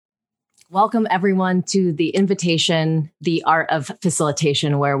Welcome everyone to the invitation, The Art of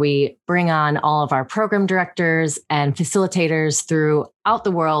Facilitation, where we bring on all of our program directors and facilitators throughout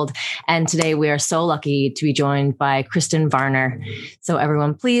the world. And today we are so lucky to be joined by Kristin Varner. So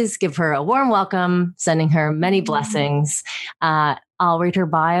everyone, please give her a warm welcome, sending her many blessings. I'll read her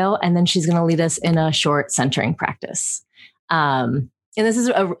bio, and then she's going to lead us in a short centering practice. And this is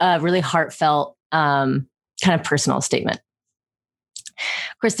a really heartfelt, kind of personal statement.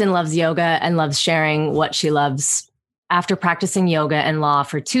 Kristin loves yoga and loves sharing what she loves. After practicing yoga and law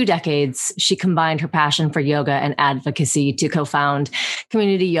for 2 decades, she combined her passion for yoga and advocacy to co-found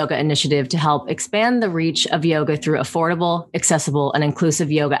Community Yoga Initiative to help expand the reach of yoga through affordable, accessible, and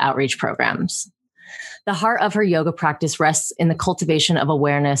inclusive yoga outreach programs. The heart of her yoga practice rests in the cultivation of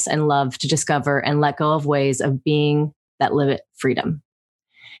awareness and love to discover and let go of ways of being that limit freedom.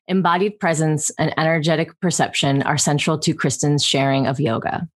 Embodied presence and energetic perception are central to Kristin's sharing of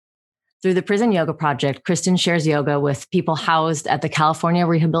yoga. Through the Prison Yoga Project, Kristin shares yoga with people housed at the California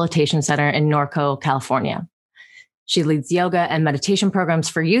Rehabilitation Center in Norco, California. She leads yoga and meditation programs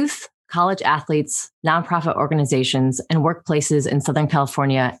for youth, college athletes, nonprofit organizations, and workplaces in Southern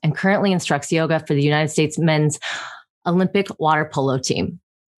California, and currently instructs yoga for the United States men's Olympic water polo team.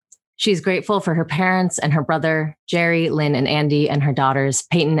 She's grateful for her parents and her brother, Jerry, Lynn, and Andy, and her daughters,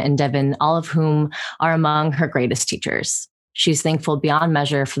 Peyton and Devin, all of whom are among her greatest teachers. She's thankful beyond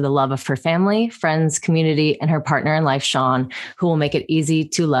measure for the love of her family, friends, community, and her partner in life, Sean, who will make it easy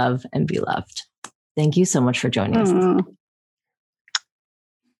to love and be loved. Thank you so much for joining us.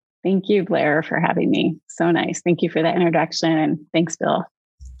 Thank you, Blair, for having me. So nice. Thank you for that introduction. And thanks, Bill.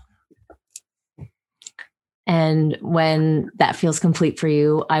 And when that feels complete for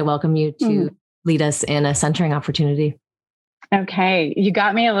you, I welcome you to lead us in a centering opportunity. Okay. You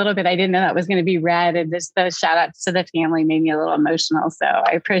got me a little bit. I didn't know that was going to be read. And just those shout outs to the family made me a little emotional. So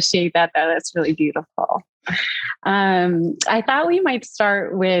I appreciate that, though. That's really beautiful. I thought we might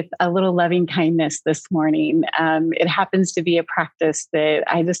start with a little loving kindness this morning. It happens to be a practice that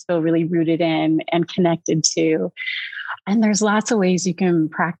I just feel really rooted in and connected to. And there's lots of ways you can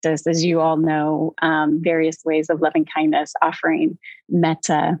practice, as you all know, various ways of loving kindness, offering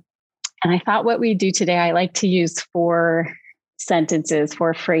metta. And I thought what we do today, I like to use 4 sentences,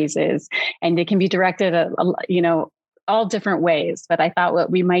 4 phrases, and it can be directed at, all different ways. But I thought what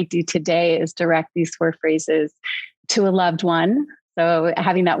we might do today is direct these 4 phrases to a loved one. So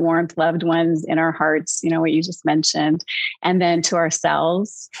having that warmth, loved ones in our hearts, what you just mentioned, and then to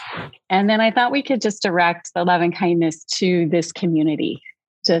ourselves. And then I thought we could just direct the love and kindness to this community,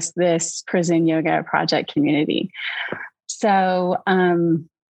 just this Prison Yoga Project community. So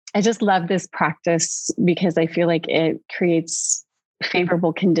I just love this practice because I feel like it creates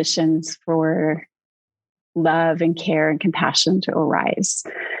favorable conditions for love and care and compassion to arise.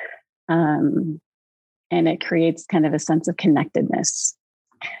 And it creates kind of a sense of connectedness.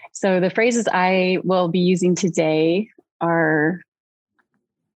 So the phrases I will be using today are,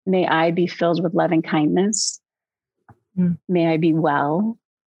 may I be filled with love and kindness. May I be well.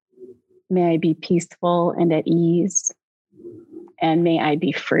 May I be peaceful and at ease. And may I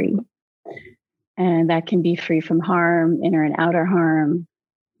be free. And that can be free from harm, inner and outer harm.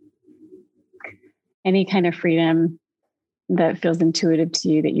 Any kind of freedom that feels intuitive to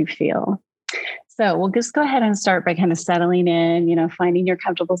you that you feel. So we'll just go ahead and start by kind of settling in, finding your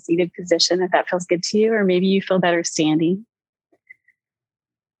comfortable seated position if that feels good to you, or maybe you feel better standing.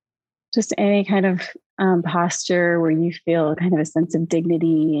 Just any kind of posture where you feel kind of a sense of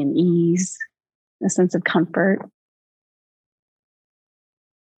dignity and ease, a sense of comfort.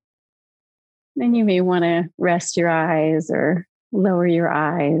 Then you may want to rest your eyes or lower your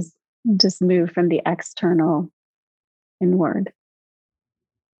eyes and just move from the external inward.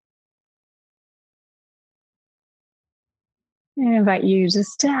 I invite you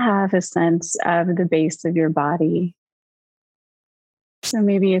just to have a sense of the base of your body. So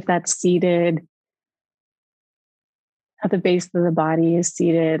maybe if that's seated, at the base of the body is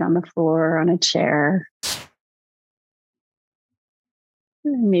seated on the floor, on a chair.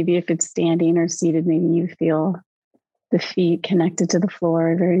 Maybe if it's standing or seated, maybe you feel the feet connected to the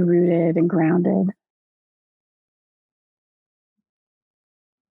floor, very rooted and grounded.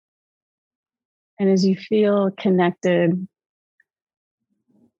 And as you feel connected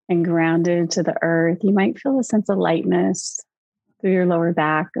and grounded to the earth, you might feel a sense of lightness through your lower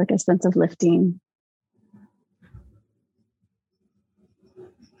back, like a sense of lifting.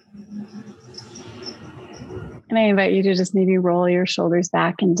 And I invite you to just maybe roll your shoulders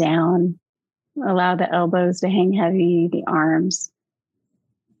back and down. Allow the elbows to hang heavy, the arms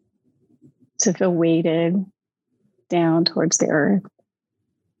to feel weighted down towards the earth.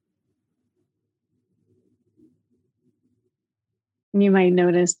 And you might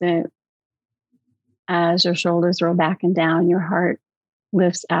notice that as your shoulders roll back and down, your heart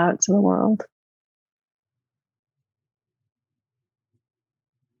lifts out to the world.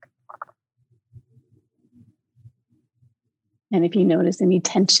 And if you notice any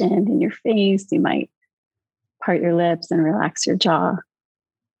tension in your face, you might part your lips and relax your jaw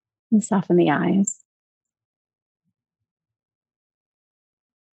and soften the eyes.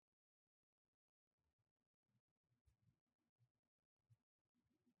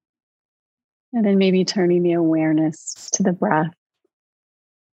 And then maybe turning the awareness to the breath.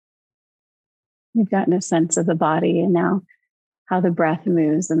 You've gotten a sense of the body and now how the breath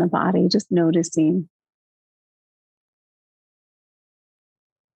moves in the body, just noticing.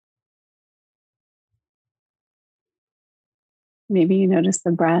 Maybe you notice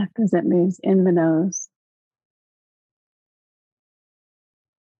the breath as it moves in the nose.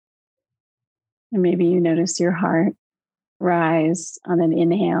 And maybe you notice your heart rise on an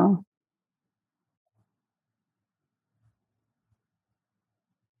inhale.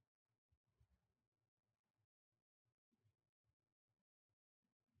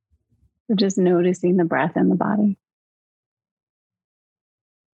 So just noticing the breath in the body.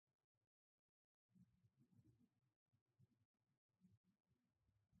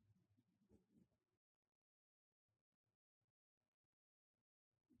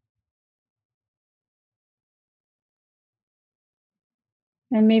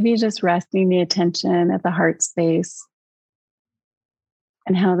 And maybe just resting the attention at the heart space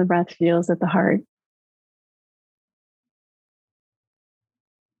and how the breath feels at the heart.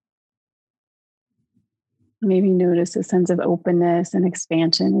 Maybe notice a sense of openness and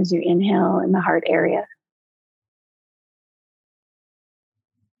expansion as you inhale in the heart area.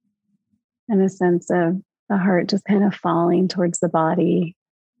 And a sense of the heart just kind of falling towards the body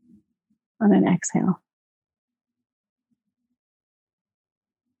on an exhale.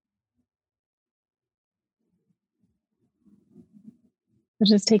 So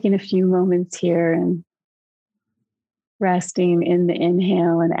just taking a few moments here and resting in the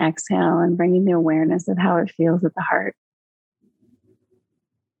inhale and exhale and bringing the awareness of how it feels at the heart.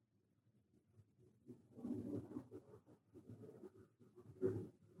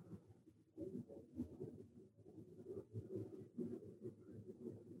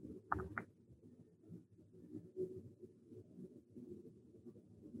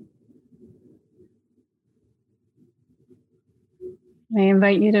 I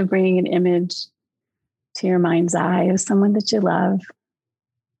invite you to bring an image to your mind's eye of someone that you love,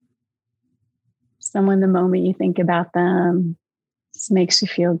 someone the moment you think about them just makes you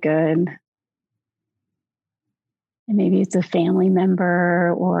feel good. And maybe it's a family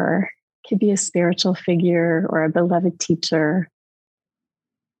member or it could be a spiritual figure or a beloved teacher.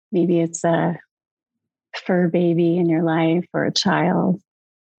 Maybe it's a fur baby in your life or a child.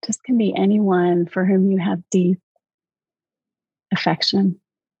 Just can be anyone for whom you have deep affection.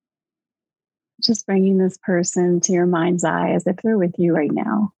 Just bringing this person to your mind's eye as if they're with you right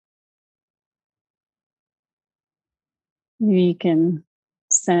now. Maybe you can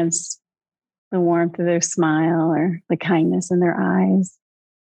sense the warmth of their smile or the kindness in their eyes.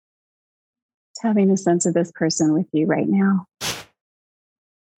 Just having a sense of this person with you right now.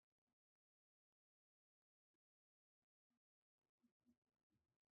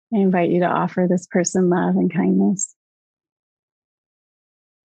 I invite you to offer this person love and kindness.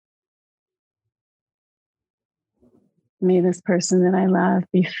 May this person that I love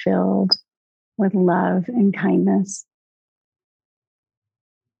be filled with love and kindness.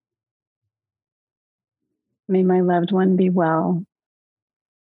 May my loved one be well.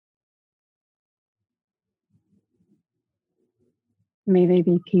 May they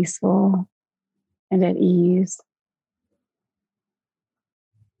be peaceful and at ease.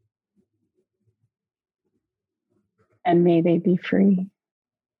 And may they be free.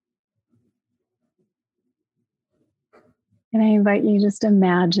 And I invite you just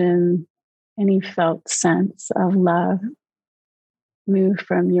imagine any felt sense of love move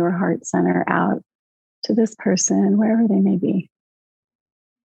from your heart center out to this person, wherever they may be.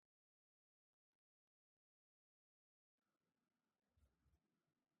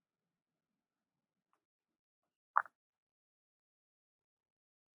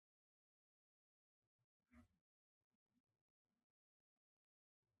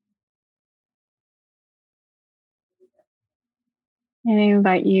 And I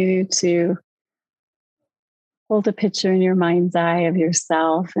invite you to hold a picture in your mind's eye of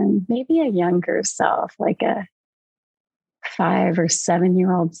yourself and maybe a younger self, like a 5 or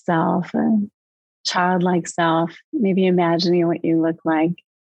 7-year-old self, a childlike self, maybe imagining what you look like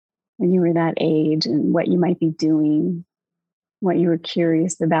when you were that age and what you might be doing. what you were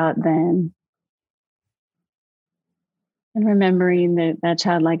curious about then. And remembering that that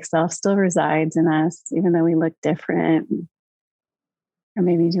childlike self still resides in us, even though we look different or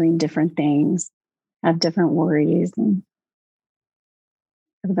maybe doing different things, have different worries, and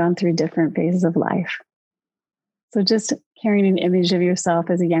have gone through different phases of life. So just carrying an image of yourself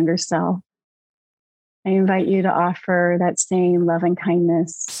as a younger self, I invite you to offer that same love and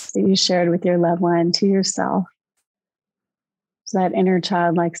kindness that you shared with your loved one to yourself. So that inner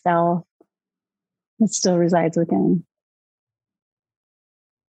childlike self that still resides within.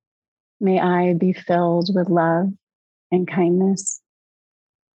 May I be filled with love and kindness.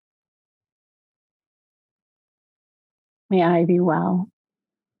 May I be well.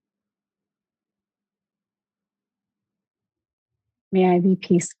 May I be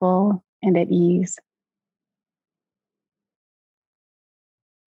peaceful and at ease.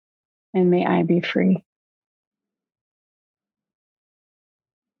 And may I be free.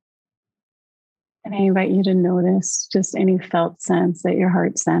 And I invite you to notice just any felt sense at your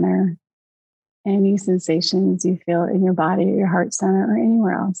heart center, any sensations you feel in your body or your heart center or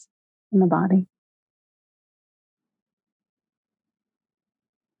anywhere else in the body.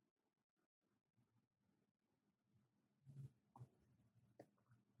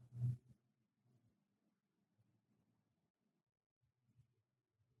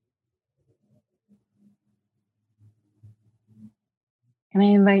 And I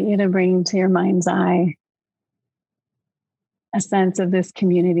invite you to bring to your mind's eye a sense of this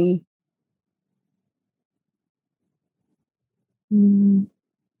community.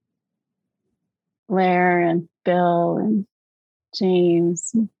 Blair and Bill and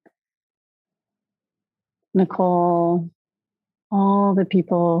James, Nicole, all the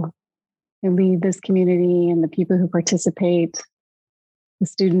people who lead this community and the people who participate, the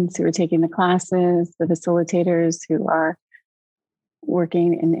students who are taking the classes, the facilitators who are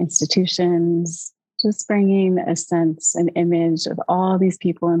working in institutions, just bringing a sense, an image of all these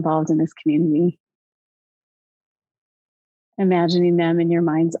people involved in this community. Imagining them in your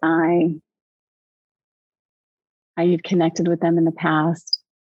mind's eye, how you've connected with them in the past,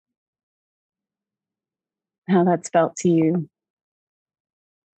 how that's felt to you.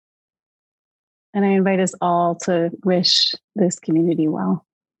 And I invite us all to wish this community well.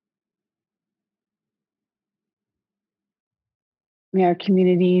 May our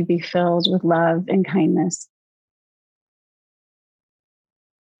community be filled with love and kindness.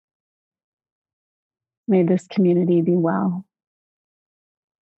 May this community be well.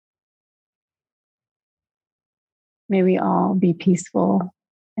 May we all be peaceful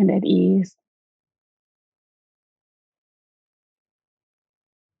and at ease.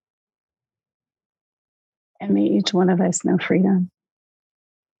 And may each one of us know freedom.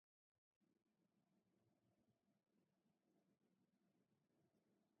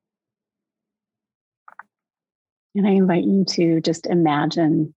 And I invite you to just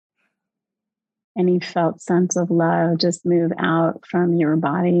imagine any felt sense of love just move out from your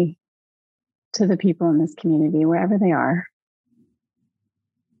body to the people in this community, wherever they are.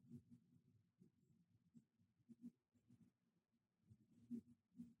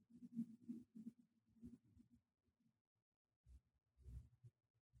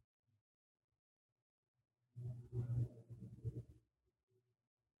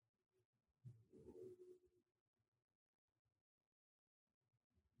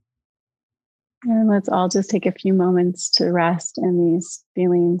 And let's all just take a few moments to rest in these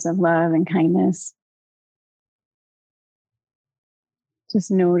feelings of love and kindness. Just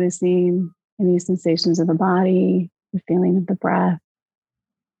noticing any sensations of the body, the feeling of the breath.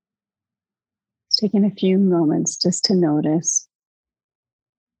 Just taking a few moments just to notice.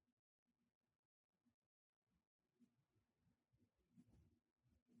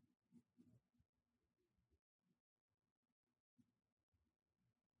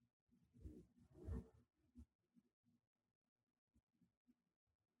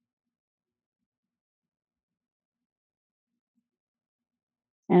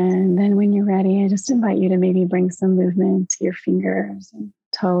 And then when you're ready, I just invite you to maybe bring some movement to your fingers and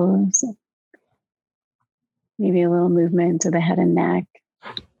toes. Maybe a little movement to the head and neck.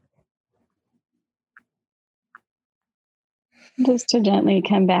 Just to gently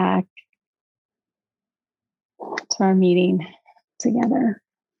come back to our meeting together.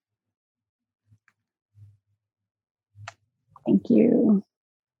 Thank you.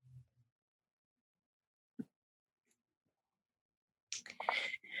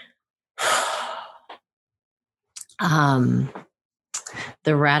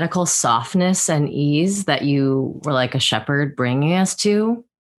 The radical softness and ease that you were like a shepherd bringing us to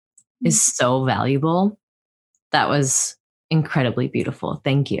is so valuable. That was incredibly beautiful.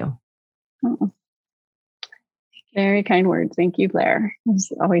 Thank you. Oh, very kind words. Thank you, Blair.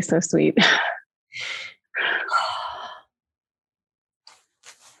 It's always so sweet.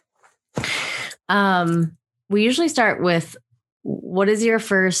 We usually start with, what is your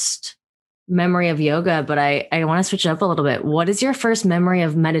first memory of yoga? But I want to switch it up a little bit. What is your first memory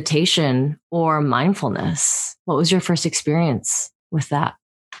of meditation or mindfulness? What was your first experience with that?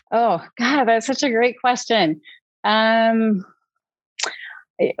 Oh, God, that's such a great question. Well,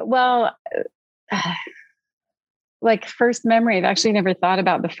 like first memory, I've actually never thought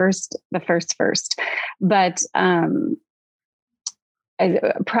about the first, but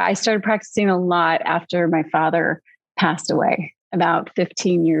I started practicing a lot after my father passed away about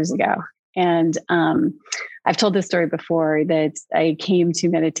 15 years ago. And I've told this story before, that I came to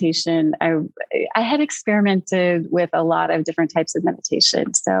meditation. I had experimented with a lot of different types of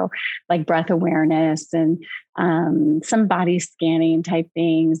meditation. So like breath awareness and some body scanning type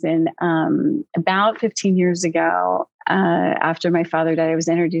things. And about 15 years ago, after my father died, I was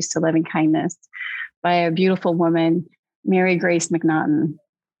introduced to loving kindness by a beautiful woman, Mary Grace McNaughton.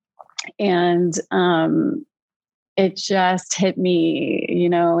 And it just hit me,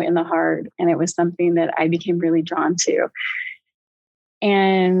 in the heart. And it was something that I became really drawn to.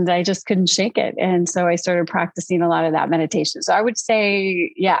 And I just couldn't shake it. And so I started practicing a lot of that meditation. So I would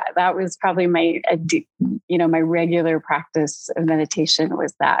say, yeah, that was probably my regular practice of meditation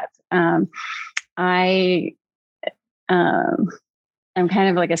was that. I'm kind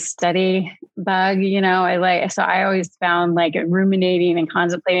of like a study bug, so I always found like ruminating and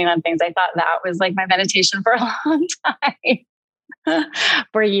contemplating on things. I thought that was like my meditation for a long time,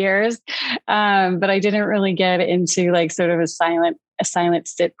 for years. But I didn't really get into like sort of a silent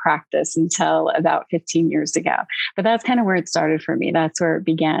sit practice until about 15 years ago. But that's kind of where it started for me. That's where it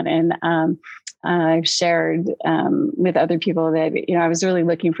began. And I've shared with other people that, I was really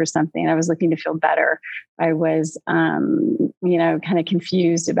looking for something. I was looking to feel better. I was, kind of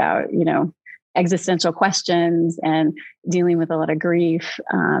confused about, existential questions and dealing with a lot of grief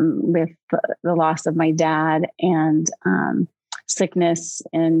with the loss of my dad and sickness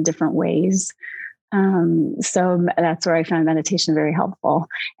in different ways. So that's where I found meditation very helpful.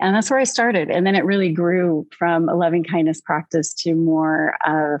 And that's where I started. And then it really grew from a loving kindness practice to more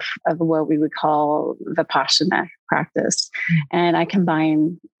of what we would call Vipassana practice. And I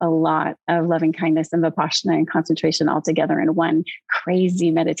combine a lot of loving kindness and Vipassana and concentration all together in one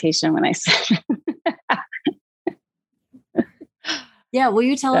crazy meditation when I said. Yeah. Will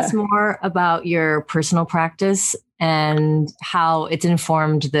you tell us more about your personal practice and how it's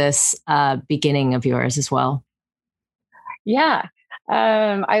informed this beginning of yours as well? Yeah.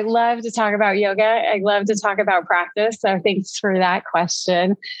 I love to talk about yoga. I love to talk about practice. So thanks for that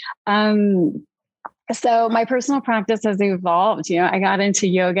question. So my personal practice has evolved. I got into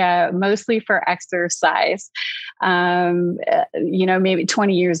yoga mostly for exercise, maybe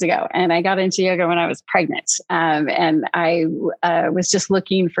 20 years ago. And I got into yoga when I was pregnant. And I was just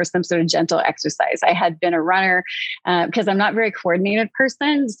looking for some sort of gentle exercise. I had been a runner because I'm not a very coordinated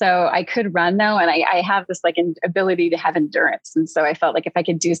person. So I could run though. And I have this like ability to have endurance. And so I felt like if I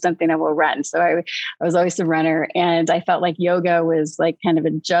could do something, I will run. So I was always a runner. And I felt like yoga was like kind of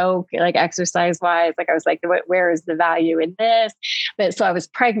a joke, like exercise wise. Like I was like, where is the value in this? But so I was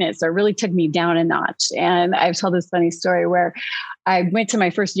pregnant. So it really took me down a notch. And I've told this funny story where I went to my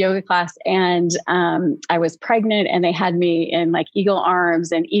first yoga class and I was pregnant and they had me in like eagle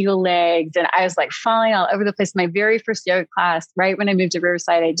arms and eagle legs. And I was like falling all over the place. My very first yoga class, right when I moved to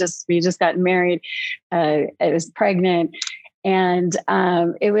Riverside, we just got married. I was pregnant. And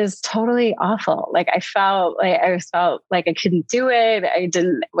it was totally awful. Like I felt like I couldn't do it. I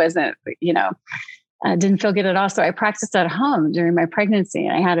didn't feel good at all. So I practiced at home during my pregnancy.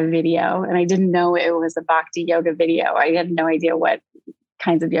 And I had a video and I didn't know it was a bhakti yoga video. I had no idea what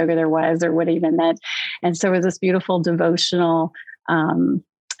kinds of yoga there was or what it even meant. And so it was this beautiful devotional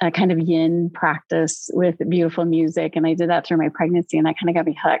kind of yin practice with beautiful music. And I did that through my pregnancy and that kind of got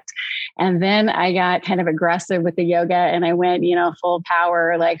me hooked. And then I got kind of aggressive with the yoga and I went, full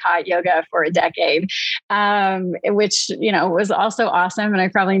power, like hot yoga for a decade, which, was also awesome. And I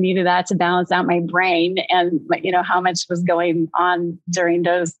probably needed that to balance out my brain and, how much was going on during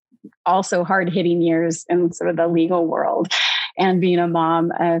those also hard hitting years in sort of the legal world and being a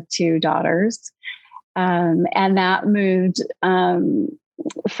mom of two daughters. And that moved,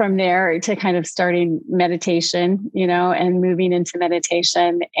 from there to kind of starting meditation, and moving into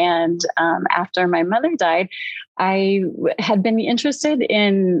meditation. And after my mother died, I had been interested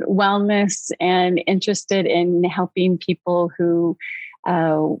in wellness and interested in helping people who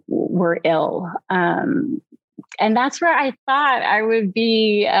were ill. And that's where I thought I would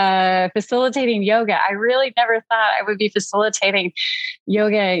be facilitating yoga. I really never thought I would be facilitating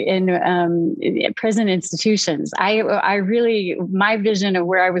yoga in prison institutions. I really, my vision of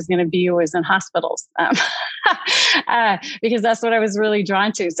where I was going to be was in hospitals, because that's what I was really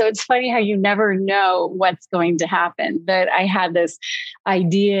drawn to. So it's funny how you never know what's going to happen. But I had this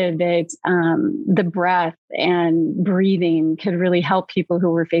idea that the breath and breathing could really help people who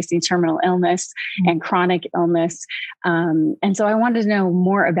were facing terminal illness and chronic illness. And so I wanted to know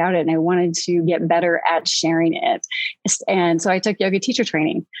more about it, and I wanted to get better at sharing it. And so I took yoga teacher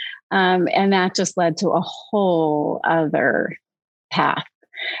training, and that just led to a whole other path.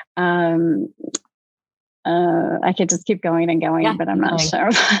 I could just keep going and going, but I'm not sure.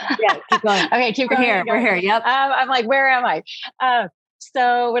 Yeah, keep going. Okay, keep going. We're here. Yep. I'm like, where am I?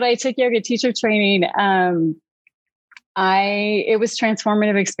 So when I took yoga teacher training, it was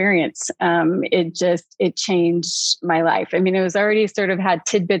transformative experience. It changed my life. I mean, it was already sort of had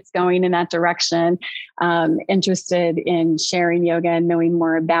tidbits going in that direction, interested in sharing yoga and knowing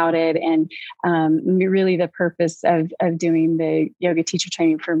more about it. And really the purpose of doing the yoga teacher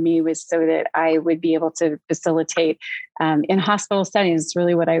training for me was so that I would be able to facilitate in hospital settings. It's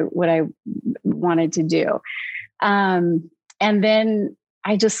really what I wanted to do. And then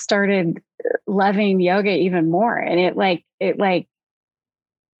I just started loving yoga even more. And it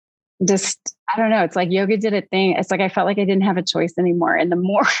just, I don't know. It's like yoga did a thing. It's like, I felt like I didn't have a choice anymore. And the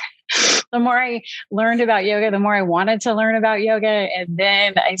more I learned about yoga, the more I wanted to learn about yoga. And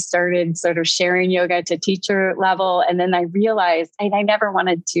then I started sort of sharing yoga to teacher level. And then I realized I never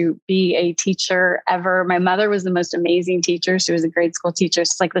wanted to be a teacher ever. My mother was the most amazing teacher. She was a grade school teacher.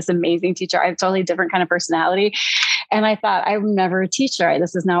 She's like this amazing teacher. I have a totally different kind of personality. And I thought, I'm never a teacher.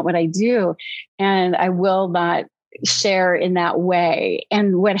 This is not what I do. And I will not share in that way.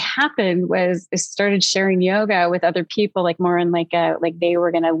 And what happened was I started sharing yoga with other people, like more in like they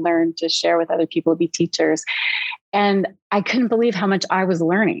were going to learn to share with other people, be teachers. And I couldn't believe how much I was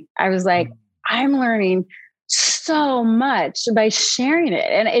learning. I was like, I'm learning so much by sharing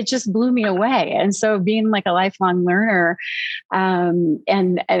it. And it just blew me away. And so being like a lifelong learner,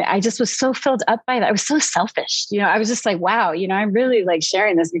 and I just was so filled up by that. I was so selfish. I was just like, wow, I'm really like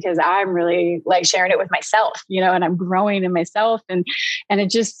sharing this because I'm really like sharing it with myself, and I'm growing in myself. And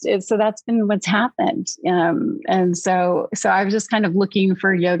so that's been what's happened. And so I was just kind of looking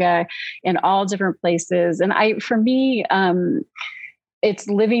for yoga in all different places. And for me, it's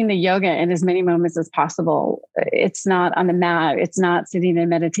living the yoga in as many moments as possible. It's not on the mat. It's not sitting in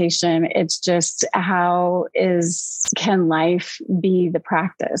meditation. It's just can life be the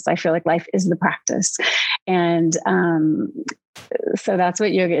practice? I feel like life is the practice. And so that's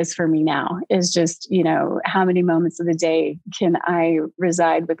what yoga is for me now, is just, how many moments of the day can I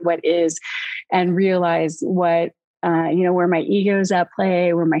reside with what is and realize what, where my ego's at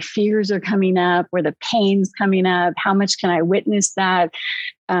play, where my fears are coming up, where the pain's coming up, how much can I witness that,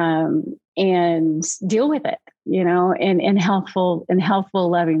 and deal with it, in helpful,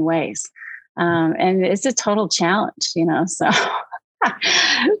 loving ways. And it's a total challenge, so,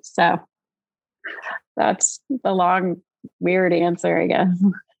 so that's the long, weird answer, I guess.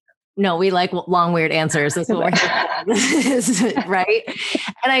 No, we like long, weird answers. That's what we're here, right?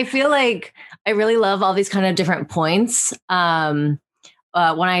 And I feel like I really love all these kind of different points. When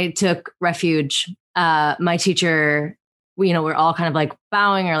I took refuge, my teacher, we're all kind of like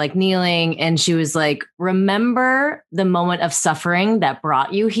bowing or like kneeling. And she was like, remember the moment of suffering that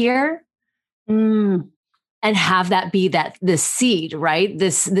brought you here. And have that be this seed, right?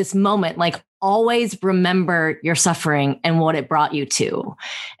 This moment, like always remember your suffering and what it brought you to.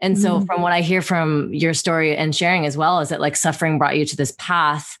 And so from what I hear from your story and sharing as well, is that like suffering brought you to this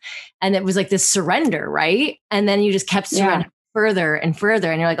path, and it was like this surrender, right? And then you just kept surrendering further and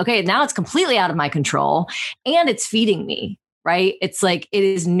further. And you're like, okay, now it's completely out of my control and it's feeding me, right? It's like, it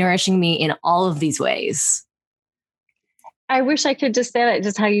is nourishing me in all of these ways. I wish I could just say that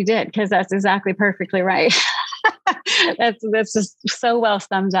just how you did, because that's exactly perfectly right. That's just so well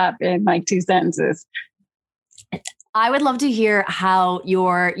summed up in like 2 sentences. I would love to hear how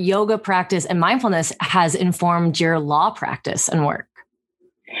your yoga practice and mindfulness has informed your law practice and work.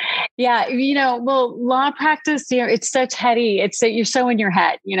 Yeah. Law practice, it's such heady. It's that you're so in your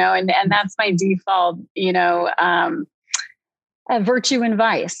head, and that's my default, virtue and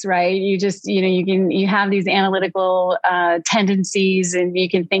vice, right? You just, you have these analytical tendencies, and you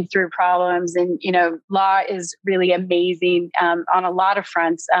can think through problems. And, law is really amazing on a lot of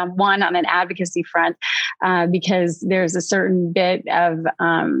fronts. One, on an advocacy front, because there's a certain bit of,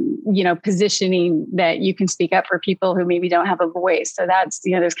 positioning that you can speak up for people who maybe don't have a voice. So that's,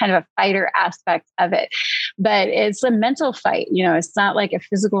 there's kind of a fighter aspect of it, but it's a mental fight. It's not like a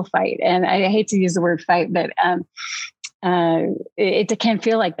physical fight. And I hate to use the word fight, but it can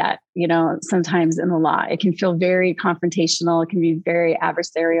feel like that, sometimes in the law. It can feel very confrontational. It can be very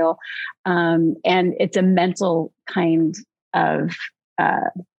adversarial. And it's a mental kind of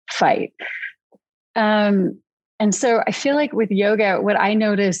fight. And so I feel like with yoga, what I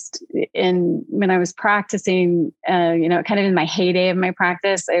noticed when I was practicing, kind of in my heyday of my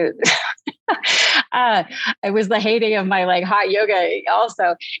practice, it was the heyday of my like hot yoga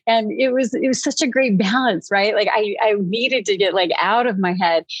also. And it was such a great balance, right? Like I needed to get like out of my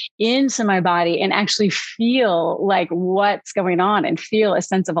head into my body and actually feel like what's going on and feel a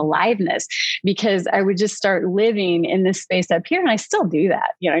sense of aliveness, because I would just start living in this space up here. And I still do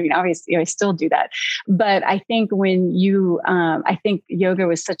that, obviously I still do that. But I think when I think yoga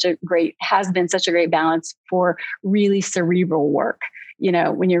has been such a great balance for really cerebral work.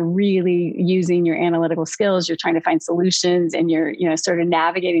 When you're really using your analytical skills, you're trying to find solutions, and you're, sort of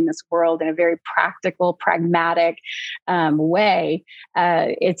navigating this world in a very practical, pragmatic way.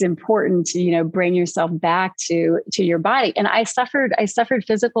 It's important to, bring yourself back to your body. And I suffered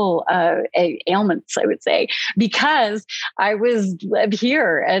physical ailments, I would say, because I was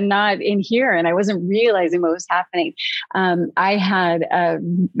here and not in here, and I wasn't realizing what was happening. I had a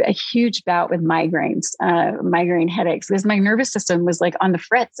huge bout with migraine headaches, because my nervous system was like on the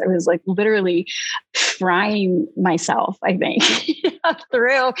fritz. I was like literally frying myself, I think,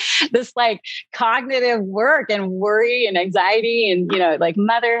 through this like cognitive work and worry and anxiety and, like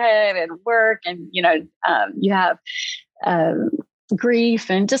motherhood and work. And, you have grief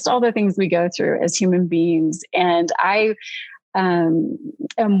and just all the things we go through as human beings. And I am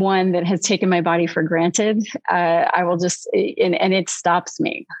one that has taken my body for granted. I will just, and it stops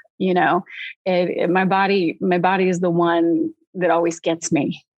me, my body is the one that always gets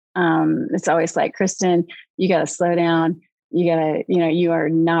me. It's always like, Kristin, you got to slow down. You got to, you are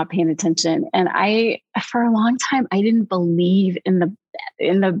not paying attention. And for a long time, I didn't believe in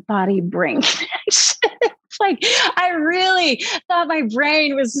the body brain connection. Like, I really thought my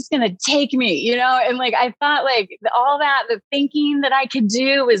brain was just going to take me, and like, I thought like all that, the thinking that I could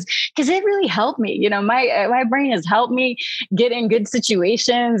do was, because it really helped me, my brain has helped me get in good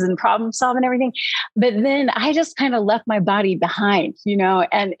situations and problem solve and everything. But then I just kind of left my body behind,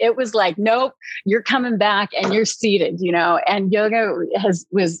 and it was like, nope, you're coming back and you're seated, and yoga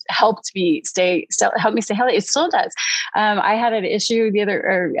helped me stay healthy. It still does. I had an issue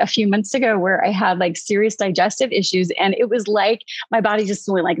a few months ago where I had like serious digestive issues, and it was like my body just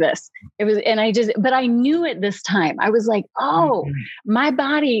went like this. But I knew it this time. I was like, oh, my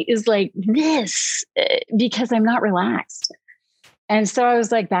body is like this because I'm not relaxed. And so I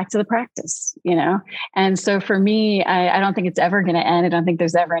was like, back to the practice, And so for me, I don't think it's ever going to end. I don't think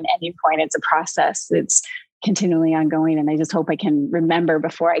there's ever an ending point. It's a process. It's continually ongoing. And I just hope I can remember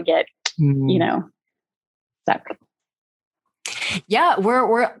before I get, stuck. Yeah,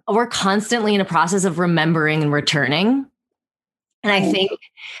 we're constantly in a process of remembering and returning. And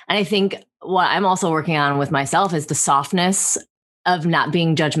I think what I'm also working on with myself is the softness of not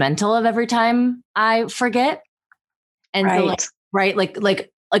being judgmental of every time I forget. And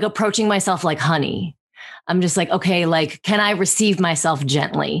like approaching myself like honey. I'm just like, okay, like, can I receive myself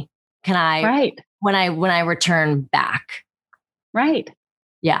gently? Can I, when I return back? Right.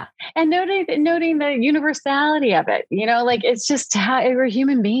 Yeah. And noting the universality of it, like, it's just how we're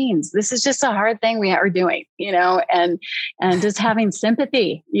human beings. This is just a hard thing we are doing, and just having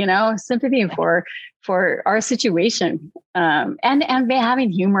sympathy for our situation, and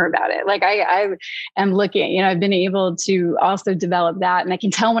having humor about it. Like I am looking, I've been able to also develop that, and I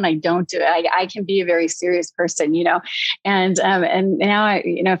can tell when I don't do it. I can be a very serious person, and now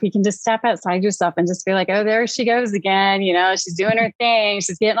if you can just step outside yourself and just be like, oh, there she goes again, she's doing her thing,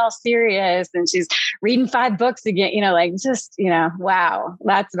 she's getting all serious, and she's reading 5 books again, wow,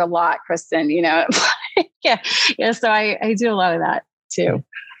 that's a lot, Kristin, yeah. So I do a lot of that too.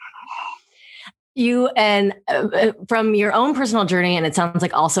 You and from your own personal journey, and it sounds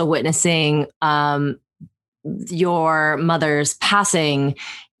like also witnessing your mother's passing,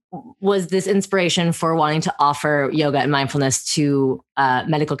 was this inspiration for wanting to offer yoga and mindfulness to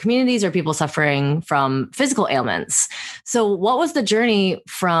medical communities or people suffering from physical ailments. So what was the journey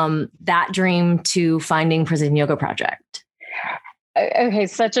from that dream to finding Precision Yoga Project? Okay,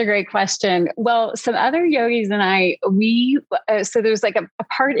 such a great question. Well, some other yogis and I, so there's like a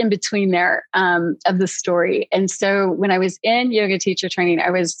part in between there of the story. And so when I was in yoga teacher training, I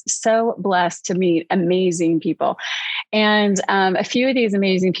was so blessed to meet amazing people. And a few of these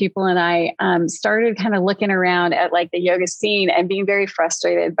amazing people and I started kind of looking around at like the yoga scene and being very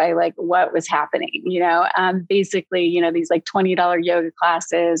frustrated by like what was happening, basically, these like $20 yoga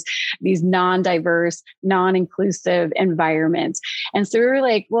classes, these non-diverse, non-inclusive environments. And so we were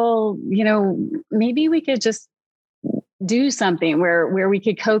like, well, maybe we could just do something where we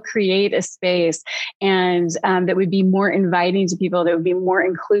could co-create a space and that would be more inviting to people, that would be more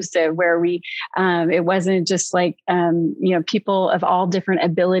inclusive, where we it wasn't just like people of all different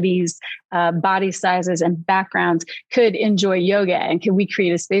abilities, body sizes and backgrounds could enjoy yoga. And could we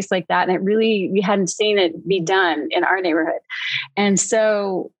create a space like that? And we hadn't seen it be done in our neighborhood. And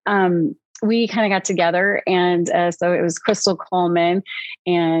so we kind of got together, and so it was Crystal Coleman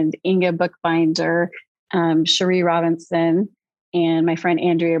and Inga Bookbinder, Cherie Robinson, and my friend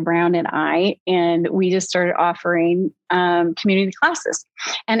Andrea Brown and we just started offering community classes,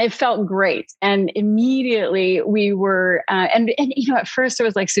 and it felt great. And immediately we were, and at first it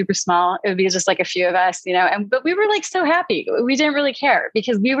was like super small. It would be just like a few of us, but we were like so happy. We didn't really care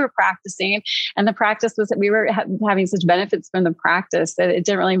because we were practicing, and the practice was that we were having such benefits from the practice that it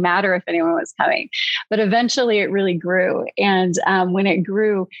didn't really matter if anyone was coming. But eventually it really grew. And when it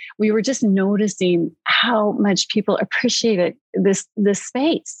grew, we were just noticing how much people appreciated this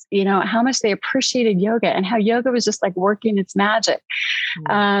space, how much they appreciated yoga, and how yoga was just like working its magic.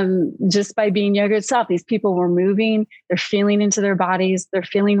 Just by being yoga itself, these people were moving, they're feeling into their bodies, they're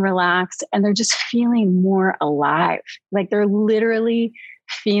feeling relaxed, and they're just feeling more alive. Like they're literally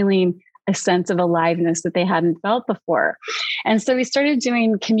feeling a sense of aliveness that they hadn't felt before. And so we started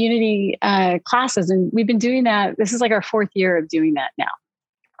doing community classes, and we've been doing that. This is like our 4th year of doing that now.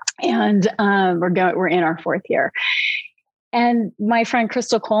 And we're in our 4th year. And my friend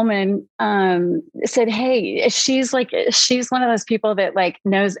Crystal Coleman said, "Hey, she's one of those people that like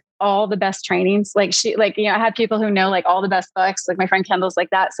knows all the best trainings. Like I had people who know like all the best books. Like my friend Kendall's like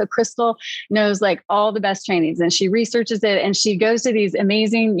that. So Crystal knows like all the best trainings, and she researches it, and she goes to these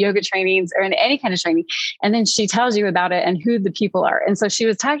amazing yoga trainings or in any kind of training, and then she tells you about it and who the people are." And so she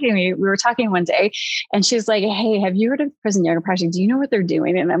was talking to me. We were talking one day, and she's like, "Hey, have you heard of the Prison Yoga Project? Do you know what they're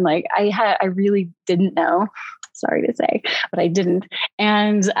doing?" And I'm like, I really didn't know. Sorry to say, but I didn't.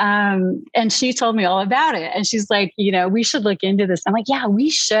 And she told me all about it. And she's like, we should look into this. I'm like, yeah,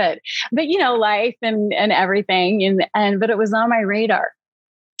 we should. But, life and everything. But it was on my radar.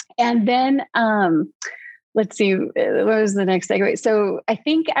 And then, let's see, what was the next segue? So I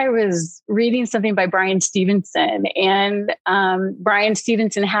think I was reading something by Brian Stevenson, and Brian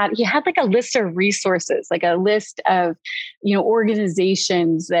Stevenson had like a list of resources, like a list of,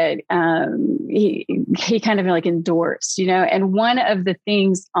 organizations that he kind of like endorsed, and one of the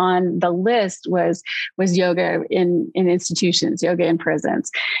things on the list was yoga in institutions, yoga in prisons.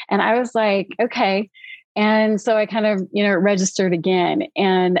 And I was like, okay. And so I kind of, registered again.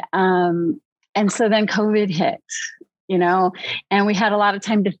 And so then COVID hit, and we had a lot of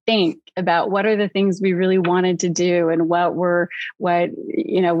time to think about what are the things we really wanted to do and what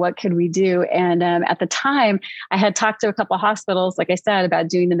could we do? And at the time I had talked to a couple of hospitals, like I said, about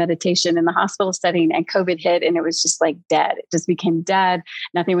doing the meditation in the hospital setting, and COVID hit, and it was just like dead. It just became dead.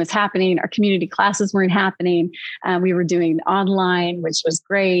 Nothing was happening. Our community classes weren't happening. We were doing online, which was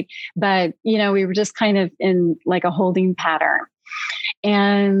great, but we were just kind of in like a holding pattern.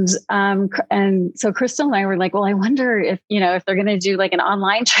 And so Crystal and I were like, well, I wonder if they're going to do like an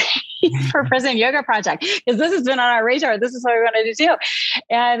online training for Prison Yoga Project, because this has been on our radar. This is what we wanted to do.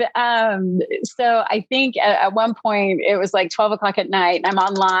 And so I think at one point it was like 12 o'clock at night, and I'm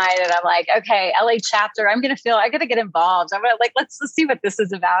online, and I'm like, okay, LA chapter, I got to get involved. I'm going to like, let's see what this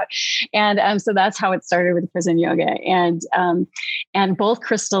is about. And so that's how it started with Prison Yoga. And both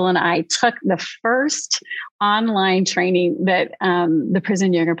Crystal and I took the first online training that the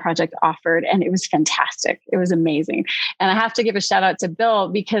Prison Yoga Project offered, and it was fantastic. It was amazing. And I have to give a shout out to Bill,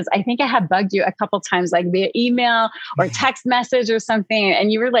 because I think I had bugged you a couple of times, like via email or text message or something,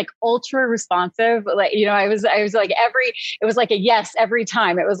 and you were like ultra responsive. Like, I was like it was like a yes every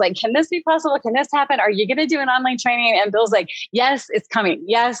time. It was like, can this be possible? Can this happen? Are you going to do an online training? And Bill's like, yes, it's coming.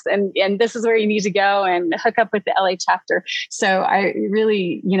 Yes. And this is where you need to go and hook up with the LA chapter. So I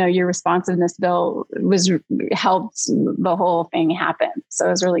really, your responsiveness, Bill, helped the whole thing happen. So it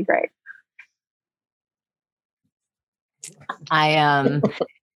was really great. I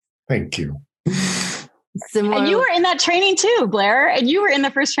Thank you. similar. And you were in that training too, Blair, and you were in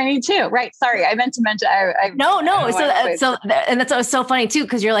the first training too, right? Sorry, I meant to mention. No. And that's so funny too,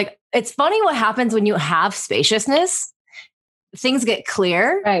 because you're like, it's funny what happens when you have spaciousness. Things get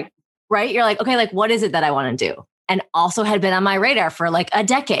clear, right? You're like, okay, like what is it that I want to do? And also had been on my radar for like a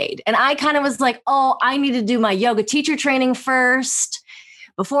decade. And I kind of was like, oh, I need to do my yoga teacher training first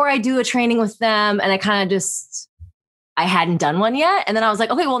before I do a training with them. And I hadn't done one yet. And then I was like,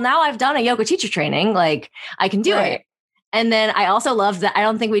 okay, well, now I've done a yoga teacher training. Like I can do it. And then I also love that I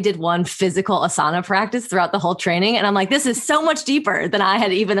don't think we did one physical asana practice throughout the whole training. And I'm like, this is so much deeper than I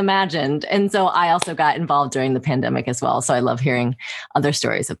had even imagined. And so I also got involved during the pandemic as well. So I love hearing other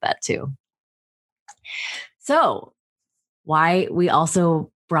stories of that too. So why we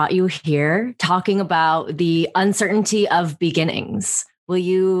also brought you here talking about the uncertainty of beginnings. Will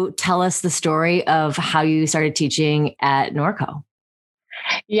you tell us the story of how you started teaching at Norco?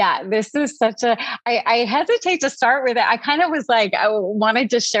 Yeah, this is I hesitate to start with it. I kind of was like, I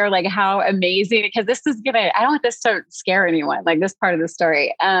wanted to share like how amazing, because I don't want this to scare anyone, like this part of the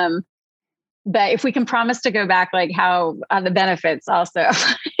story. But if we can promise to go back, like how the benefits also.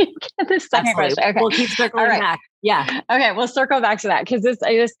 The second question. Okay. We'll keep circling back. Yeah. Okay. We'll circle back to that because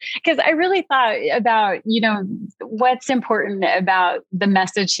I really thought about, what's important about the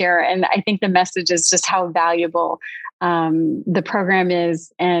message here. And I think the message is just how valuable the program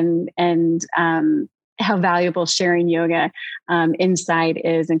is and how valuable sharing yoga inside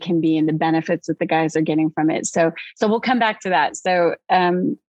is and can be, and the benefits that the guys are getting from it. So we'll come back to that. So,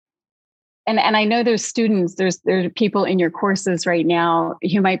 and I know there's students, there's people in your courses right now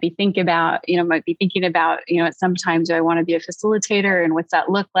who might be thinking about, at some time, do I want to be a facilitator and what's that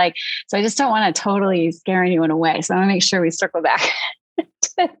look like? So I just don't want to totally scare anyone away. So I want to make sure we circle back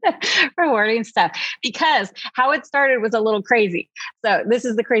to rewarding stuff, because how it started was a little crazy. So this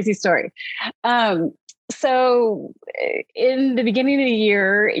is the crazy story. So in the beginning of the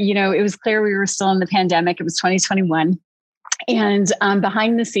year, it was clear we were still in the pandemic. It was 2021. And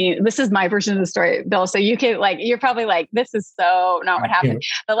behind the scenes, this is my version of the story, Bill. So you can you're probably like, this is so not what happened.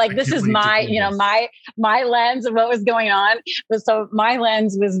 But like, this is my, my lens of what was going on. But so my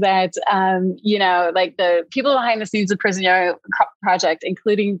lens was that, like the people behind the scenes of Prison Yoga Project,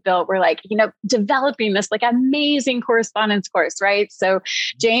 including Bill, were like, developing this like amazing correspondence course, right? So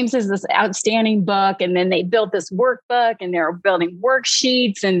James is this outstanding book, and then they built this workbook, and they're building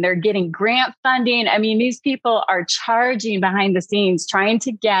worksheets, and they're getting grant funding. I mean, these people are charging behind the scenes trying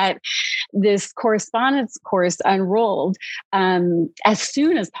to get this correspondence course unrolled as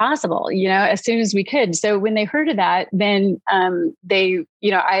soon as possible, as soon as we could. So when they heard of that, then they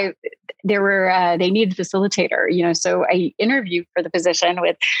needed a facilitator, so I interviewed for the position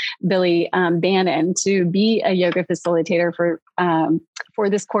with Billy Bannon to be a yoga facilitator for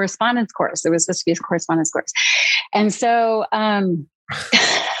this correspondence course. It was supposed to be a correspondence course. And so,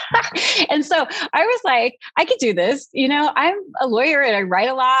 and so I was like, I could do this, I'm a lawyer and I write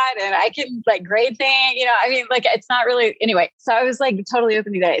a lot and I can grade things, it's not really, anyway. So I was like totally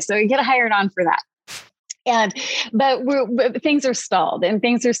open to that. So I get hired on for that. But things are stalled, and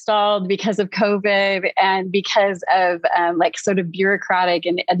things are stalled because of COVID and because of sort of bureaucratic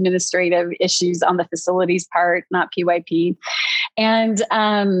and administrative issues on the facilities part, not PYP. And,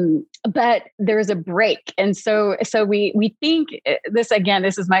 but there's a break. And so we think this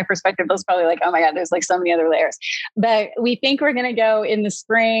is my perspective. Those probably like, oh my God, there's like so many other layers, but we think we're going to go in the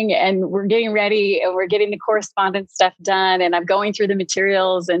spring and we're getting ready and we're getting the correspondence stuff done. And I'm going through the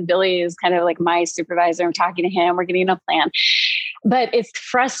materials, and Billy is kind of like my supervisor. I'm talking to him. We're getting a plan, but it's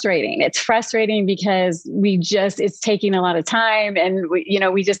frustrating. It's frustrating because it's taking a lot of time, and we're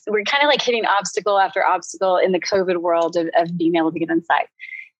kind of like hitting obstacle after obstacle in the COVID world of being able to get inside.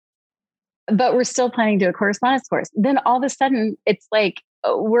 But we're still planning to do a correspondence course. Then all of a sudden it's like,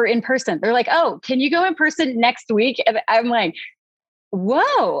 we're in person. They're like, oh, can you go in person next week? And I'm like,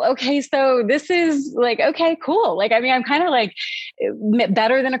 whoa, okay. So this is like, okay, cool. I'm kind of like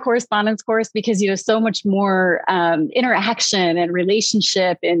better than a correspondence course because, so much more interaction and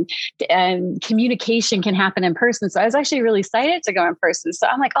relationship and communication can happen in person. So I was actually really excited to go in person. So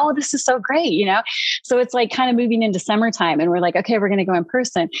I'm like, oh, this is so great, So it's like kind of moving into summertime, and we're like, okay, we're going to go in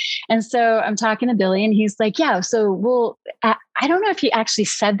person. And so I'm talking to Billy, and he's like, yeah, so I don't know if he actually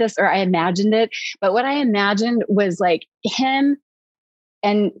said this or I imagined it, but what I imagined was like him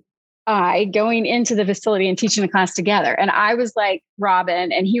and I going into the facility and teaching the class together. And I was like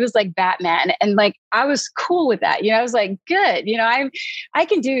Robin and he was like Batman. And like, I was cool with that. I was like, good, I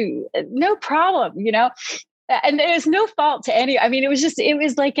can do no problem, and there's no fault to any, I mean, it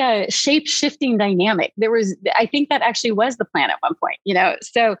was like a shape shifting dynamic. I think that actually was the plan at one point,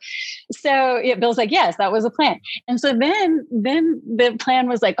 so yeah, Bill's like, yes, that was a plan. And so then the plan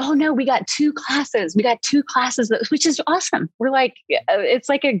was like, oh no, we got two classes, which is awesome. We're like, it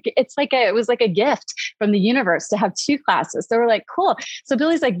was like a gift from the universe to have two classes. So we're like, cool. So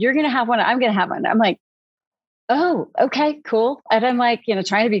Billy's like, you're going to have one. I'm going to have one. I'm like, oh, okay, cool. And I'm like,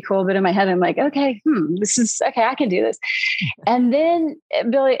 trying to be cool, but in my head, I'm like, okay, this is okay. I can do this. And then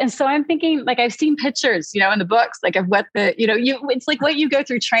Billy, and so I'm thinking, like, I've seen pictures, in the books, like of what it's like what you go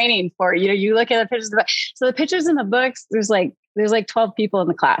through training for, you look at the pictures of the book. So the pictures in the books, there's like 12 people in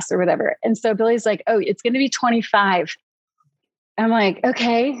the class or whatever. And so Billy's like, oh, it's going to be 25. I'm like,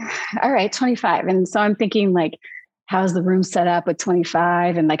 okay, all right, 25. And so I'm thinking like, how's the room set up with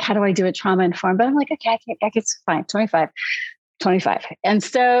 25? And like, how do I do it trauma informed? But I'm like, okay, I can fine, 25. And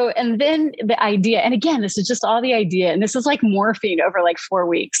then the idea, and again, this is just all the idea. And this is like morphing over like 4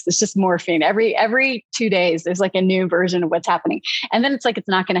 weeks. It's just morphing every 2 days. There's like a new version of what's happening. And then it's like, it's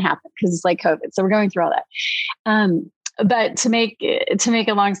not going to happen because it's like COVID. So we're going through all that. But to make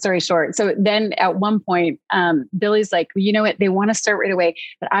a long story short, so then at one point, Billy's like, well, you know what? They want to start right away,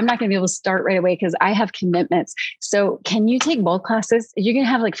 but I'm not going to be able to start right away because I have commitments. So can you take both classes? You're going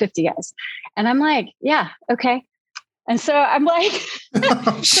to have like 50 guys. And I'm like, yeah, okay. And so I'm like,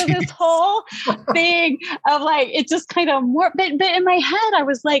 so this whole thing of like, it just kind of more, but in my head, I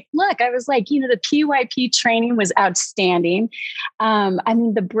was like, the PYP training was outstanding. I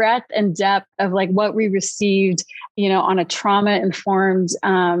mean, the breadth and depth of like what we received, on a trauma informed,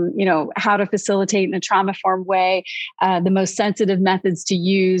 how to facilitate in a trauma informed way, the most sensitive methods to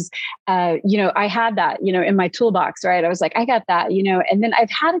use. I had that, in my toolbox, right? I was like, I got that, and then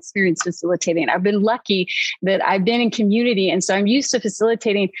I've had experience facilitating. I've been lucky that I've been in community. And so I'm used to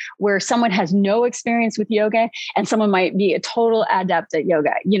facilitating where someone has no experience with yoga and someone might be a total adept at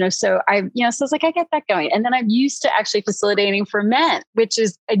yoga, so I was like, I get that going. And then I'm used to actually facilitating for men, which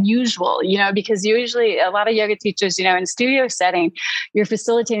is unusual, because usually a lot of yoga teachers, in a studio setting, you're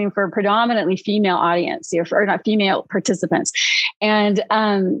facilitating for a predominantly female audience, or not female participants. And,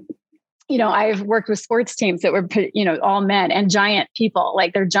 I've worked with sports teams that were, all men and giant people,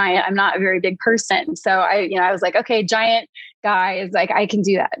 like they're giant. I'm not a very big person. So I was like, okay, giant guy is like, I can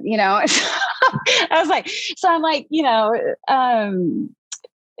do that, I was like, so I'm like,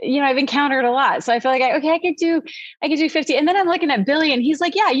 I've encountered a lot. So I feel like, I could do 50. And then I'm looking at Billy and he's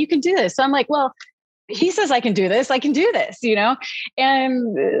like, yeah, you can do this. So I'm like, well, he says, I can do this,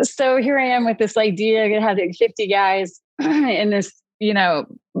 And so here I am with this idea. I'm going to have 50 guys in this,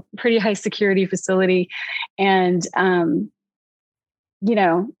 pretty high security facility. And,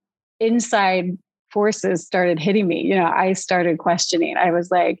 inside forces started hitting me. I started questioning. I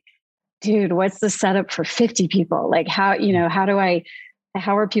was like, dude, what's the setup for 50 people? Like how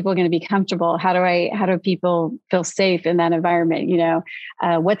are people going to be comfortable? How do people feel safe in that environment?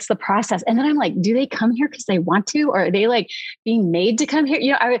 What's the process? And then I'm like, do they come here because they want to, or are they like being made to come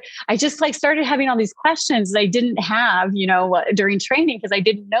here? I just like started having all these questions that I didn't have, during training because I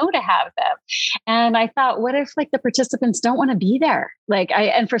didn't know to have them. And I thought, what if like the participants don't want to be there?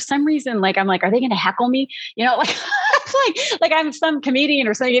 And for some reason, like, I'm like, are they going to heckle me? Like I'm some comedian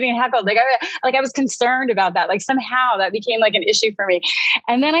or something getting heckled. I was concerned about that. Like somehow that became like an issue for me.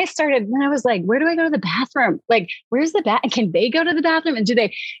 And then I was like, where do I go to the bathroom? Like, where's the bath? Can they go to the bathroom? And do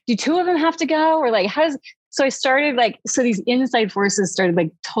two of them have to go? Or like, so I started so these inside forces started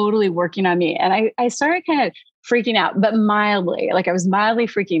like totally working on me. And I started kind of freaking out, but mildly, like I was mildly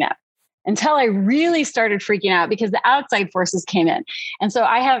freaking out until I really started freaking out because the outside forces came in. And so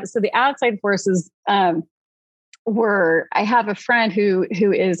the outside forces, I have a friend who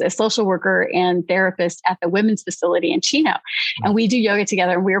is a social worker and therapist at the women's facility in Chino. And we do yoga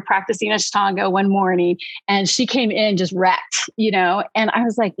together. We were practicing Ashtanga one morning and she came in just wrecked, and I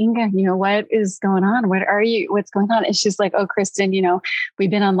was like, Inga, what is going on? What's going on? And she's like, oh, Kristin,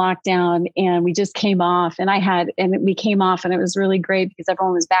 we've been on lockdown and we just came off and we came off and it was really great because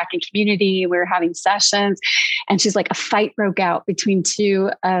everyone was back in community. We were having sessions and she's like, a fight broke out between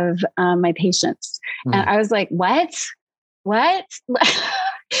two of my patients. And I was like, what?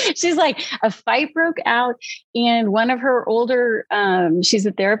 She's like, a fight broke out and one of her older, she's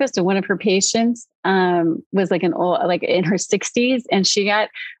a therapist and one of her patients was like like in her 60s and she got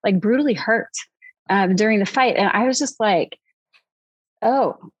like brutally hurt during the fight. And I was just like,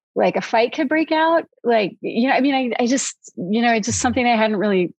 oh, like a fight could break out. Like, I just, it's just something I hadn't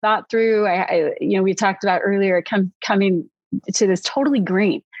really thought through. We talked about earlier coming to this totally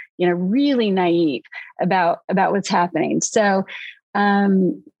green, really naive about what's happening. So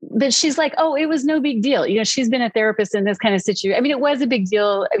but she's like, oh, it was no big deal. She's been a therapist in this kind of situation. I mean, it was a big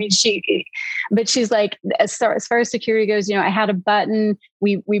deal. I mean, but she's like, as far as security goes, I had a button,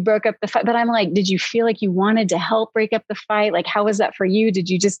 we broke up the fight, but I'm like, did you feel like you wanted to help break up the fight? Like, how was that for you? Did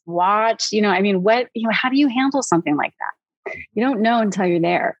you just watch, I mean, how do you handle something like that? You don't know until you're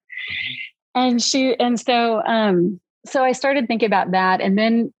there. So I started thinking about that. And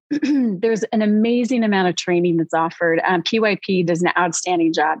then there's an amazing amount of training that's offered. PYP does an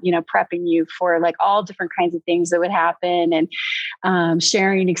outstanding job, prepping you for like all different kinds of things that would happen and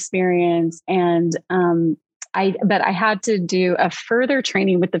sharing experience. And but I had to do a further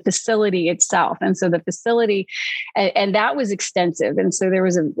training with the facility itself. And so the facility, and that was extensive. And so there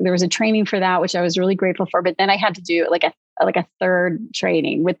was a training for that, which I was really grateful for. But then I had to do like a third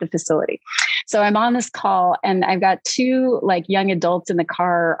training with the facility. So I'm on this call and I've got two like young adults in the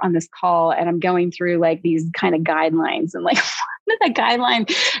car on this call. And I'm going through like these kind of guidelines and like one of the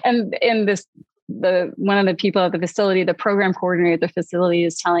guideline and in this, one of the people at the facility, the program coordinator at the facility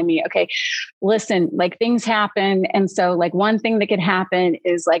is telling me, okay, listen, like things happen. And so like one thing that could happen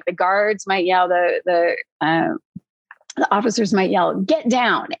is like the guards might yell, the officers might yell, get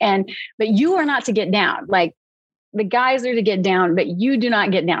down. But you are not to get down. Like the guys are to get down, but you do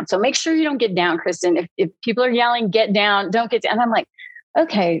not get down. So make sure you don't get down, Kristin. If people are yelling, get down, don't get down. And I'm like,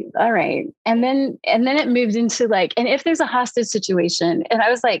 okay, all right. And then it moved into like, and if there's a hostage situation, and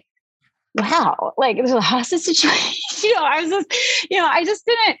I was like, wow, like there's a hostage situation, I was just, I just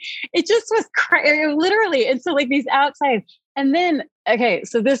didn't, it just was literally. And so like these outside, and then, okay,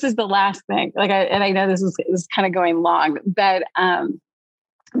 so this is the last thing, like, I know this is kind of going long, but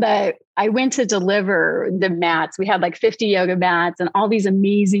I went to deliver the mats. We had like 50 yoga mats and all these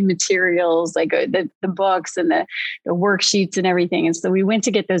amazing materials, like the books and the worksheets and everything. And so we went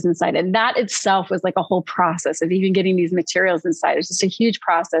to get those inside. And that itself was like a whole process of even getting these materials inside. It's just a huge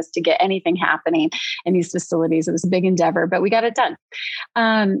process to get anything happening in these facilities. It was a big endeavor, but we got it done.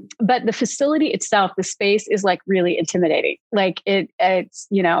 But the facility itself, the space is like really intimidating. Like it's,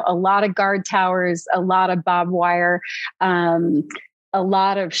 a lot of guard towers, a lot of barbed wire, a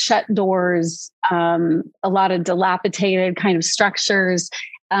lot of shut doors, a lot of dilapidated kind of structures.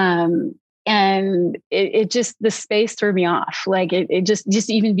 And it just, the space threw me off. Like it just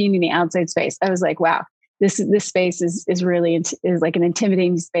even being in the outside space, I was like, wow, this space is really, is like an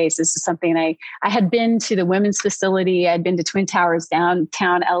intimidating space. This is something I had been to the women's facility. I'd been to Twin Towers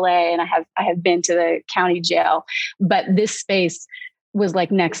downtown LA, and I have been to the county jail, but this space was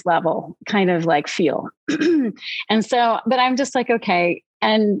like next level kind of like feel. And so, but I'm just like, okay.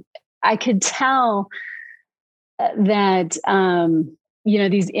 And I could tell that,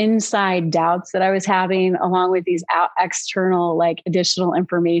 these inside doubts that I was having along with these external, like additional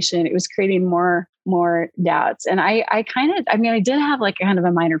information, it was creating more doubts. And I did have like kind of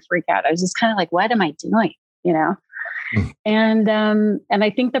a minor freak out. I was just kind of like, what am I doing? And I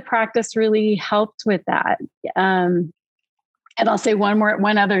think the practice really helped with that. And I'll say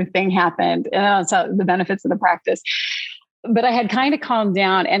one other thing happened, and I'll tell the benefits of the practice. But I had kind of calmed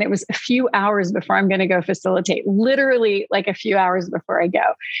down, and it was a few hours before I'm going to go facilitate, literally like a few hours before I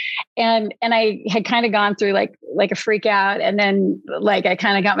go. And I had kind of gone through like a freak out, and then like I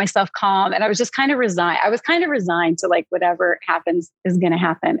kind of got myself calm, and I was just kind of resigned. I was kind of resigned to like whatever happens is going to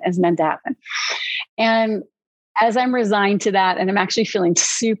happen, is meant to happen. And as I'm resigned to that, and I'm actually feeling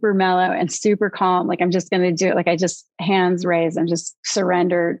super mellow and super calm, like I'm just going to do it. Like I just hands raised, I'm just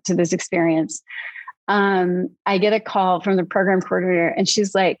surrendered to this experience. I get a call from the program coordinator, and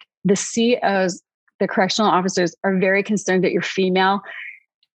she's like, the COs, the correctional officers are very concerned that you're female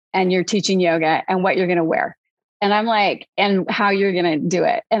and you're teaching yoga and what you're going to wear. And I'm like, and how you're going to do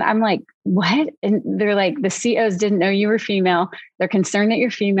it. And I'm like, what? And they're like, the COs didn't know you were female. They're concerned that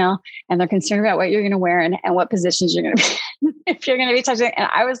you're female, and they're concerned about what you're going to wear and what positions you're going to be, if you're going to be touching. And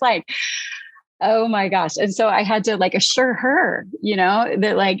I was like, oh my gosh. And so I had to like assure her,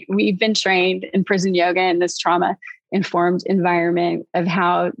 that like we've been trained in prison yoga in this trauma informed environment of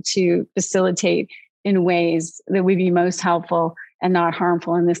how to facilitate in ways that would be most helpful and not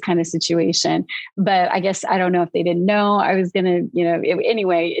harmful in this kind of situation. But I guess, I don't know if they didn't know I was going to,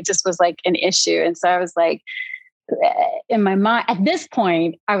 anyway, it just was like an issue. And so I was like, in my mind, at this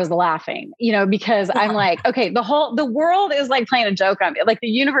point, I was laughing, because I'm like, okay, the world is like playing a joke on me. Like the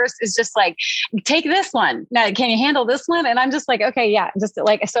universe is just like, take this one. Now, can you handle this one? And I'm just like, okay, yeah. Just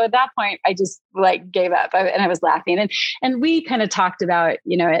like, so at that point, I just like gave up and I was laughing and we kind of talked about,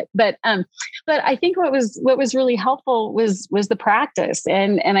 it, but I think what was really helpful was the practice.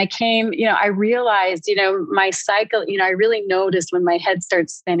 And I came, I realized, my cycle, I really noticed when my head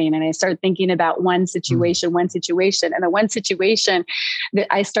starts spinning and I start thinking about one situation, and the one one situation that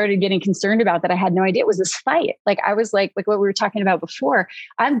I started getting concerned about that I had no idea was this fight. Like I was like what we were talking about before,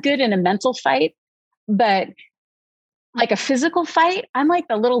 I'm good in a mental fight, but like a physical fight, I'm like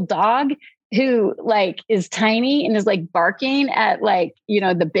the little dog who like is tiny and is like barking at like,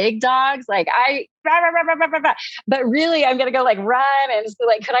 the big dogs, like rah, rah, rah, rah, rah, rah. But really I'm going to go like run. And so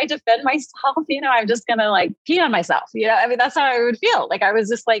like, could I defend myself? I'm just going to like pee on myself. That's how I would feel. Like I was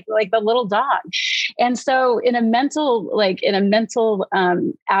just like the little dog. And so in a mental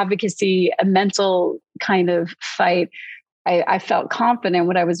advocacy, a mental kind of fight, I felt confident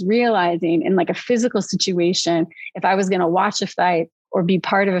what I was realizing in like a physical situation. If I was going to watch a fight or be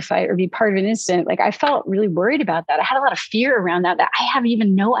part of a fight or be part of an incident, like I felt really worried about that. I had a lot of fear around that I have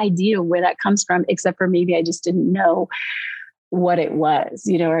even no idea where that comes from, except for maybe I just didn't know what it was,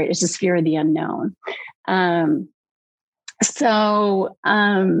 or it's just fear of the unknown. So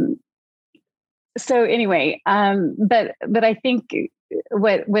anyway, but I think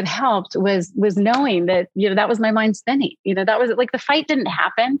what helped was knowing that, that was my mind spinning, that was like the fight didn't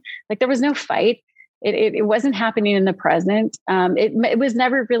happen. Like there was no fight. It wasn't happening in the present. It was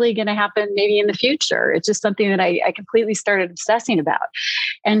never really going to happen maybe in the future. It's just something that I completely started obsessing about.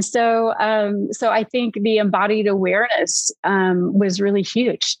 And so I think the embodied awareness was really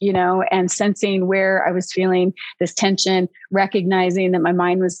huge, and sensing where I was feeling this tension, recognizing that my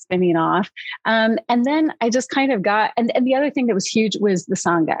mind was spinning off. And then I just kind of got, and the other thing that was huge was the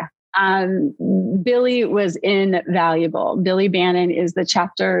Sangha. Billy was invaluable. Billy Bannon is the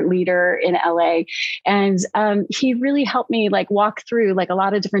chapter leader in LA. And he really helped me like walk through like a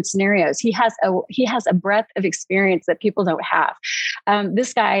lot of different scenarios. He has a breadth of experience that people don't have.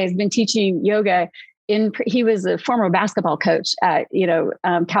 This guy has been teaching yoga. He was a former basketball coach at,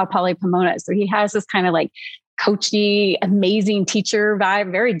 Cal Poly Pomona. So he has this kind of like coachy, amazing teacher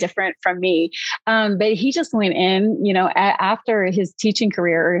vibe, very different from me. But he just went in, after his teaching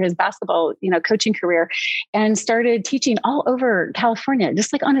career or his basketball, coaching career, and started teaching all over California,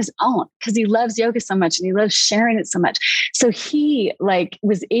 just like on his own, because he loves yoga so much and he loves sharing it so much. So he like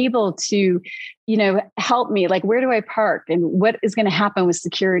was able to, help me, like, where do I park and what is going to happen with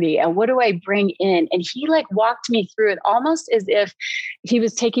security and what do I bring in? And he like walked me through it almost as if he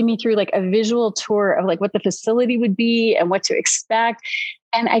was taking me through like a visual tour of like what the facility would be and what to expect.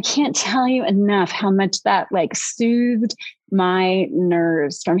 And I can't tell you enough how much that like soothed my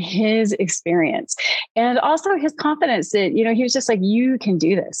nerves from his experience, and also his confidence that, he was just like, you can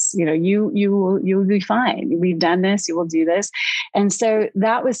do this, you'll be fine. We've done this, you will do this. And so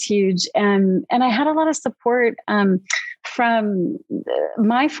that was huge. And I had a lot of support, from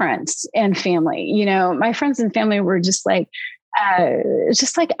my friends and family. My friends and family were just like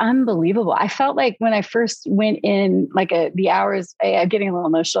unbelievable. I felt like when I first went in, like the hours, I'm getting a little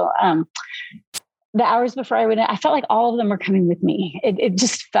emotional. The hours before I went in, I felt like all of them were coming with me. It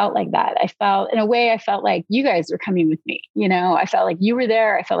just felt like that. In a way, I felt like you guys were coming with me. I felt like you were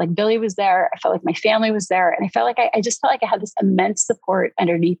there. I felt like Billy was there. I felt like my family was there. And I felt like I just felt like I had this immense support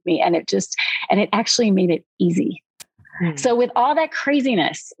underneath me. And it actually made it easy. Mm. So with all that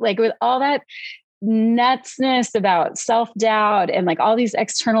craziness, like with all that nutsness about self-doubt and like all these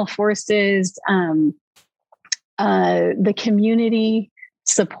external forces, the community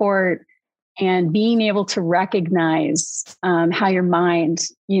support and being able to recognize how your mind,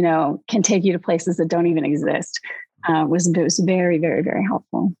 can take you to places that don't even exist was very, very, very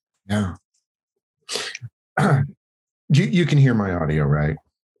helpful. Yeah. You can hear my audio, right?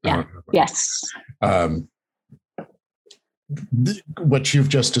 Yeah. Yes. What you've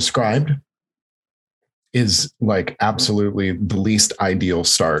just described is like absolutely the least ideal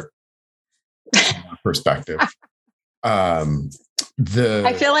start perspective.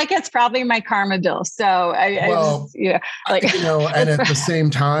 I feel like it's probably my karma bill. So and at the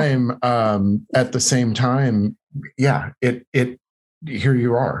same time, yeah,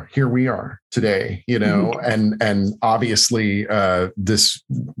 here we are today, mm-hmm. and obviously I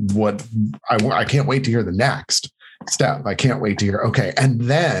can't wait to hear the next step. I can't wait to hear, okay. And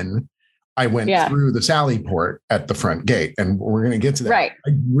then I went through the Sally port at the front gate, and we're going to get to that. Right.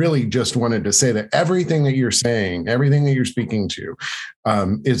 I really just wanted to say that everything that you're saying, everything that you're speaking to,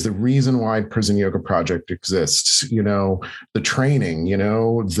 is the reason why Prison Yoga Project exists. The training,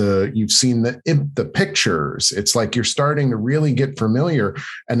 you've seen the pictures. It's like you're starting to really get familiar.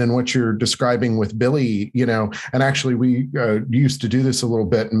 And then what you're describing with Billy, and actually we used to do this a little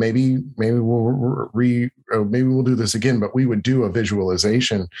bit, and maybe we'll do this again, but we would do a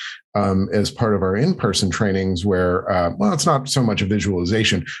visualization as part of our in-person trainings where, it's not so much a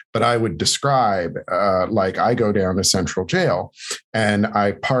visualization, but I would describe, like I go down to Central Jail and and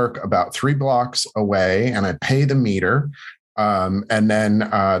I park about 3 blocks away and I pay the meter. And then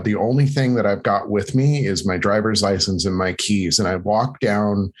the only thing that I've got with me is my driver's license and my keys. And I walk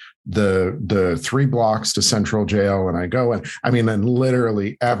down the 3 blocks to Central Jail, and I go and then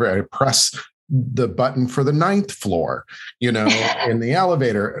literally I press the button for the 9th floor, in the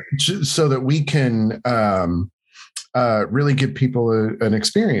elevator, so that we can really give people an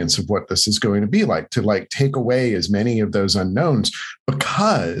experience of what this is going to be like, to take away as many of those unknowns,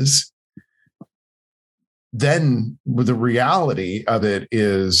 because then the reality of it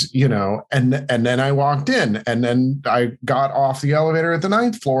is, and then I walked in, and then I got off the elevator at the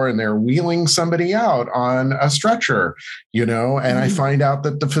 9th floor, and they're wheeling somebody out on a stretcher, and I find out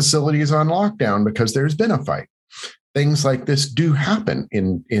that the facility is on lockdown because there's been a fight. Things like this do happen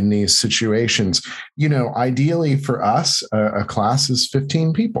in these situations. Ideally for us, a class is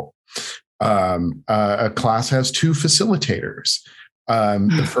 15 people. A class has 2 facilitators.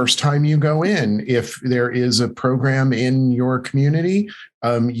 The first time you go in, if there is a program in your community,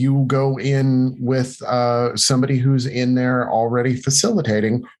 you go in with somebody who's in there already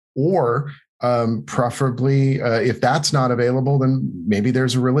facilitating, or preferably, if that's not available, then maybe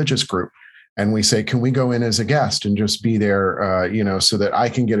there's a religious group. And we say, can we go in as a guest and just be there, so that I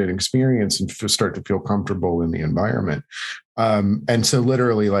can get an experience and start to feel comfortable in the environment. And so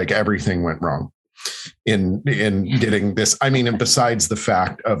literally everything went wrong in getting this. And besides the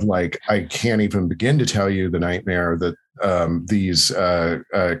fact of I can't even begin to tell you the nightmare that these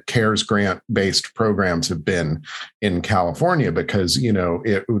CARES grant based programs have been in California, because, we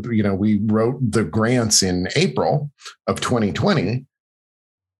wrote the grants in April of 2020,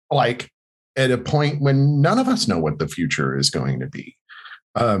 at a point when none of us know what the future is going to be.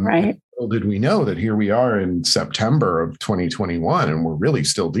 Right. Little did we know that here we are in September of 2021, and we're really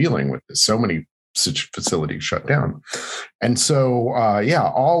still dealing with this. So many such facilities shut down. And so,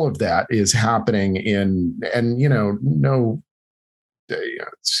 all of that is happening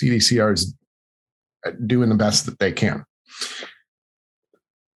CDCR is doing the best that they can.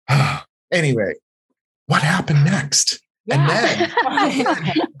 Anyway, what happened next? Yeah.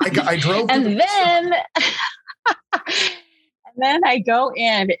 And then I drove. And then I go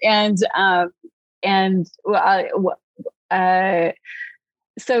in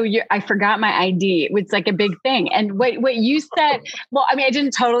so I forgot my ID. It's a big thing. And what you said, I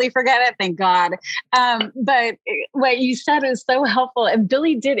didn't totally forget it, thank God. But what you said is so helpful. And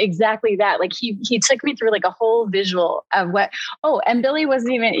Billy did exactly that. He took me through a whole visual of and Billy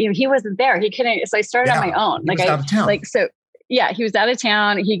wasn't even, he wasn't there. He couldn't. So I started on my own. He was out of town. Yeah, he was out of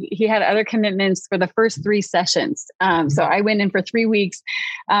town. He had other commitments for the first 3 sessions. So I went in for 3 weeks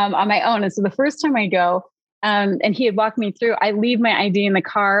on my own. And so the first time I go, and he had walked me through, I leave my ID in the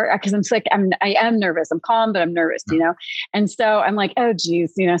car because I am nervous. I'm calm, but I'm nervous, And so I'm oh,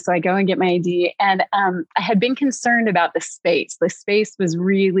 geez, so I go and get my ID, and I had been concerned about the space. The space was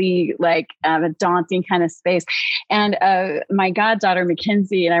really a daunting kind of space. And my goddaughter,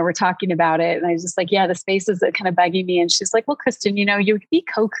 Mackenzie, and I were talking about it. And I was just the space is kind of bugging me. And she's well, Kristin, you would be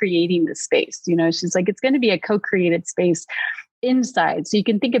co-creating the space. She's it's going to be a co-created space inside. So you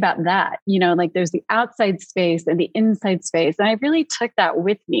can think about that, there's the outside space and the inside space. And I really took that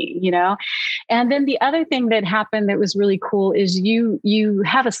with me, And then the other thing that happened that was really cool is you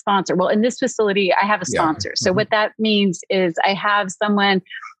have a sponsor. Well, in this facility, I have a sponsor. Yeah. So what that means is I have someone,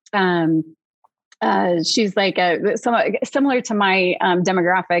 she's similar to my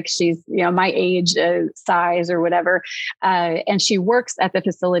demographic. She's, my age, size or whatever. And she works at the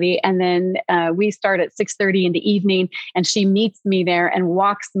facility. And then we start at 6:30 in the evening, and she meets me there and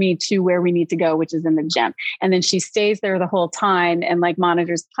walks me to where we need to go, which is in the gym. And then she stays there the whole time and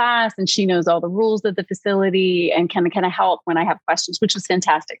monitors class, and she knows all the rules of the facility and can kind of help when I have questions, which was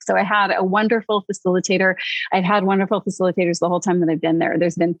fantastic. So I had a wonderful facilitator. I've had wonderful facilitators the whole time that I've been there.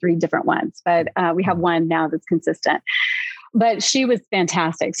 There's been 3 different ones, but we have one now that's consistent. But she was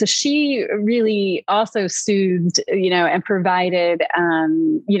fantastic. So she really also soothed, and provided,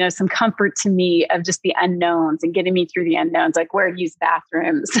 some comfort to me of just the unknowns and getting me through the unknowns, where to use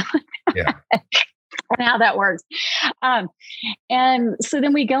bathrooms. Yeah. And how that works. And so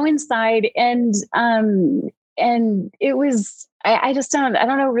then we go inside, and it was, I don't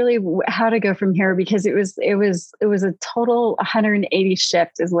know really how to go from here, because it was a total 180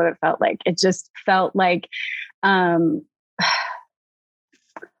 shift is what it felt like. It just felt like, so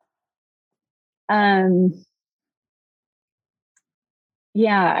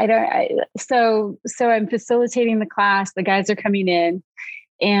I'm facilitating the class. The guys are coming in,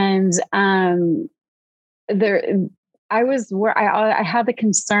 and I had the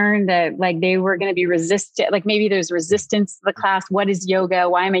concern that like they were going to be resistant, like maybe there's resistance to the class. What is yoga?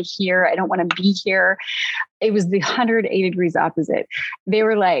 Why am I here? I don't want to be here. It was the 180 degrees opposite. They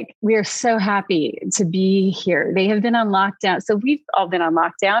were like, we are so happy to be here. They have been on lockdown. So we've all been on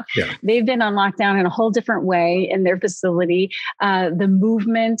lockdown. Yeah. They've been on lockdown in a whole different way in their facility. The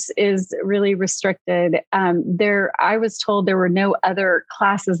movement is really restricted. I was told there were no other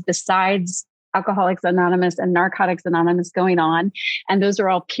classes besides Alcoholics Anonymous and Narcotics Anonymous going on. And those are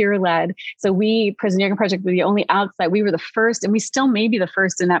all peer led. So Prison Yoga Project were the only outside. We were the first, and we still may be the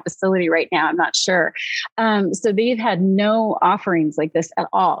first in that facility right now. I'm not sure. So they've had no offerings like this at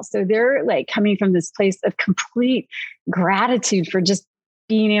all. So they're like coming from this place of complete gratitude for just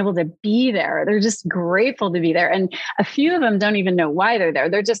being able to be there. They're just grateful to be there. And a few of them don't even know why they're there.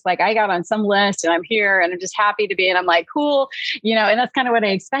 They're just like, I got on some list and I'm here and I'm just happy to be. And I'm like, cool, and that's kind of what I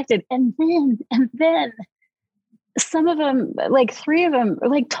expected. And then some of them, like 3 of them are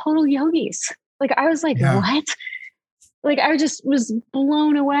like total yogis. Like, I was like, what? Like, I just was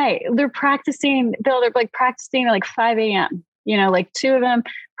blown away. They're practicing, they're like practicing at like 5 a.m. Like 2 of them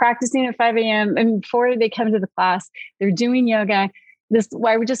practicing at 5 a.m. And before they come to the class, they're doing yoga.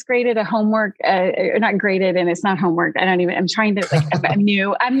 Why we just graded a homework, not graded, and it's not homework. I'm trying to I'm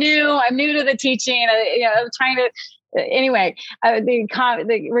new to the teaching. I'm trying to, anyway,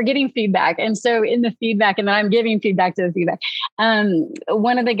 we're getting feedback. And so in the feedback, and then I'm giving feedback to the feedback.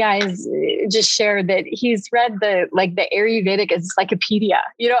 One of the guys just shared that he's read the Ayurvedic encyclopedia.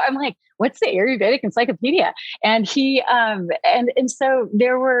 I'm like, what's the Ayurvedic encyclopedia? And he, and so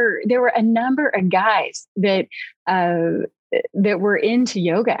there were a number of guys that were into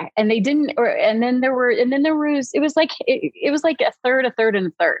yoga, and they didn't, it was like a third, and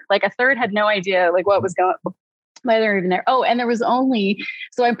a third. Like a third had no idea like what was going on. Why they're even there. Oh, and there was so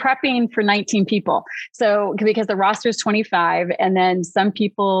I'm prepping for 19 people. So because the roster is 25, and then some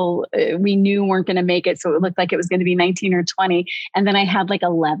people we knew weren't going to make it. So it looked like it was going to be 19 or 20. And then I had like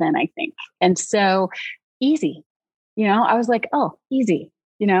 11, I think. And so easy, I was like, oh, easy.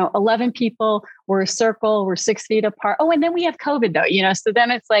 11 people, we're a circle, we're 6 feet apart. Oh, and then we have COVID though, so then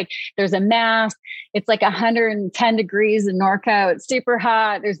it's like, there's a mask. It's like 110 degrees in Norco. It's super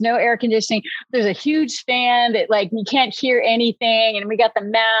hot. There's no air conditioning. There's a huge fan that like, you can't hear anything. And we got the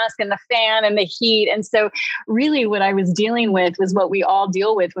mask and the fan and the heat. And so really what I was dealing with was what we all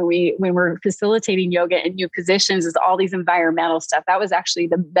deal with when we're facilitating yoga in new positions, is all these environmental stuff. That was actually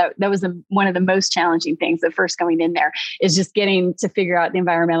one of the most challenging things at first going in there, is just getting to figure out the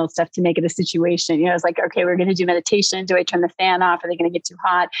environmental stuff to make it a situation. It's like, okay, we're going to do meditation. Do I turn the fan off? Are they going to get too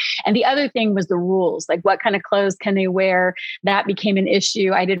hot? And the other thing was the rules, like what kind of clothes can they wear? That became an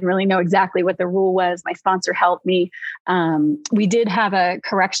issue. I didn't really know exactly what the rule was. My sponsor helped me. We did have a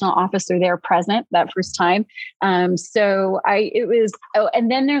correctional officer there present that first time. And then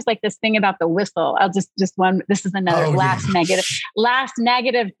there's like this thing about the whistle. I'll just one, this is another last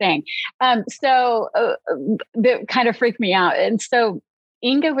negative thing. That kind of freaked me out. And so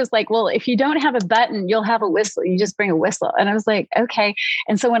Inga was like, well, if you don't have a button, you'll have a whistle. You just bring a whistle. And I was like, okay.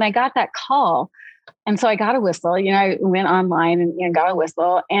 And so when I got that call, and so I got a whistle, I went online and got a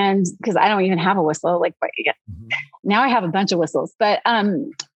whistle, and because I don't even have a whistle, now I have a bunch of whistles. But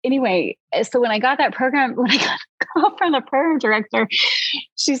anyway, so when I got that program, when I got a call from the program director,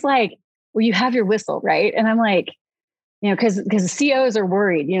 she's like, well, you have your whistle, right? And I'm like, because COs are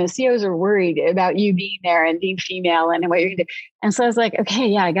worried, COs are worried about you being there and being female and what you're going to do. And so I was like, okay,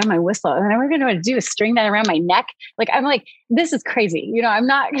 yeah, I got my whistle. And then we're going to do is string that around my neck. Like, I'm like, this is crazy. I'm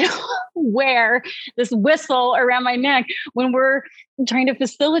not going to wear this whistle around my neck when we're trying to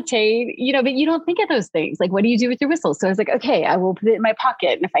facilitate, but you don't think of those things. Like, what do you do with your whistle? So I was like, okay, I will put it in my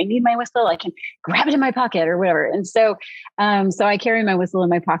pocket. And if I need my whistle, I can grab it in my pocket or whatever. And so, so I carry my whistle in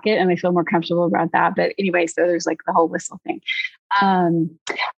my pocket and I feel more comfortable about that. But anyway, so there's like the whole whistle thing. And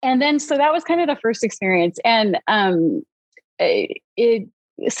then, so that was kind of the first experience. And,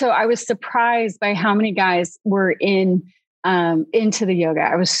 so I was surprised by how many guys were into the yoga.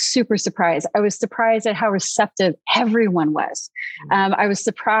 I was super surprised. I was surprised at how receptive everyone was. I was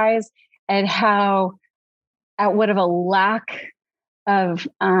surprised at what of a lack of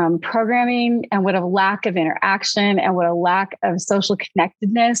programming, and what a lack of interaction, and what a lack of social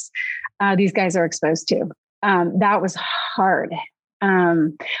connectedness these guys are exposed to. That was hard.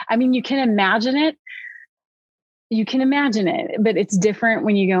 I mean, you can imagine it. But it's different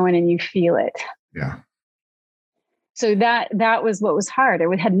when you go in and you feel it. Yeah. So that was what was hard.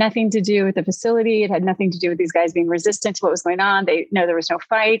 It had nothing to do with the facility. It had nothing to do with these guys being resistant to what was going on. There was no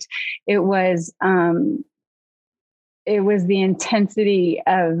fight. It was the intensity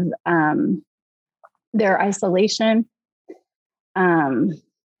of their isolation and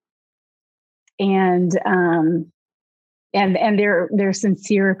their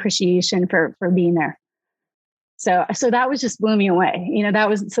sincere appreciation for being there. So that was just blew me away. That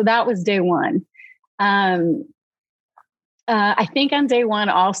was day one. I think on day one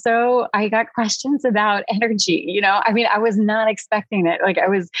also, I got questions about energy. I was not expecting it.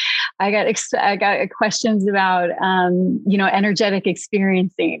 I got questions about, energetic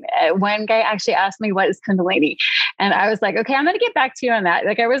experiencing. One guy actually asked me, what is Kundalini? And I was like, okay, I'm going to get back to you on that.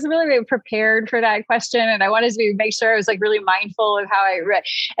 I wasn't really prepared for that question. And I wanted to make sure I was really mindful of how I read.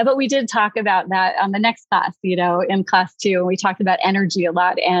 But we did talk about that on the next class, in class 2. And we talked about energy a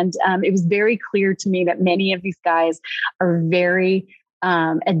lot. And it was very clear to me that many of these guys are very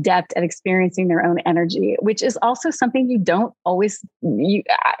adept at experiencing their own energy, which is also something you don't always.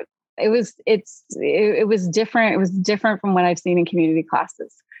 It was different. It was different from what I've seen in community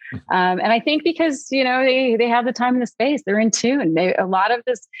classes, and I think because they have the time and the space, they're in tune. A lot of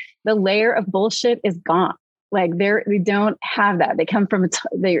the layer of bullshit is gone. We don't have that. They come from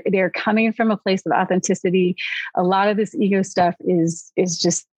they're coming from a place of authenticity. A lot of this ego stuff is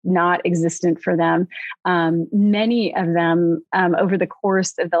just not existent for them. Many of them over the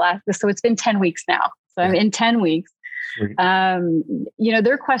course of the last, so it's been 10 weeks now. So I'm in 10 weeks.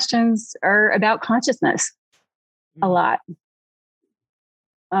 Their questions are about consciousness a lot.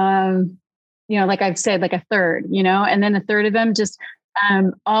 Like I've said, like a third, and then a third of them just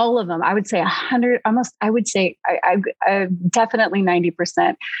all of them, I would say 100, almost, I would say I definitely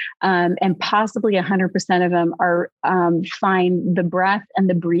 90%, and possibly 100% of them are find the breath and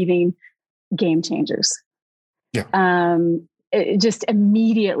the breathing game changers. Yeah. Just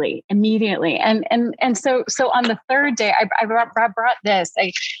immediately. And so on the third day, I brought this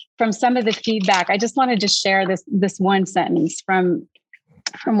from some of the feedback. I just wanted to share this one sentence from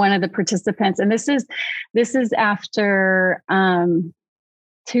one of the participants. And this is after,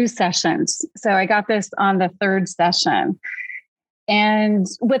 2 sessions. So I got this on the 3rd session. And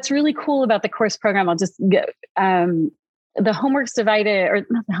what's really cool about the course program, I'll just get, the homework's divided, or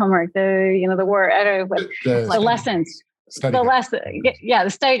not the homework, the word, I don't know, the lessons. The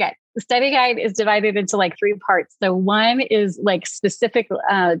study guide. The study guide is divided into 3 parts. So one is specific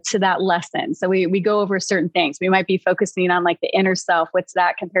to that lesson. So we go over certain things. We might be focusing on the inner self. What's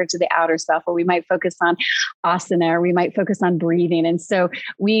that compared to the outer self? Or we might focus on asana, or we might focus on breathing. And so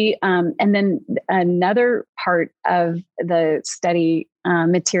and then another part of the study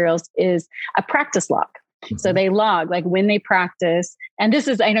materials is a practice log. Mm-hmm. So they log when they practice. And this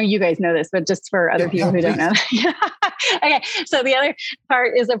is, I know you guys know this, but just for other people who don't know. Okay. So the other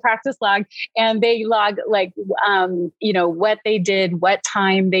part is a practice log, and they log what they did, what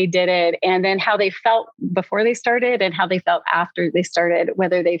time they did it, and then how they felt before they started and how they felt after they started,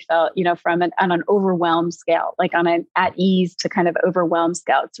 whether they felt, from on an overwhelmed scale, on an at ease to kind of overwhelmed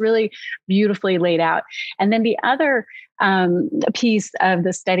scale. It's really beautifully laid out. And then the other piece of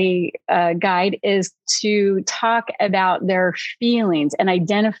the study guide is to talk about their feelings and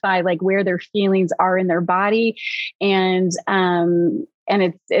identify where their feelings are in their body. And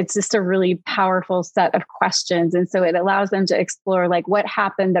it's just a really powerful set of questions. And so it allows them to explore what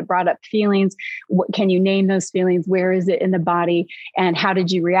happened that brought up feelings. What can you name those feelings? Where is it in the body? And how did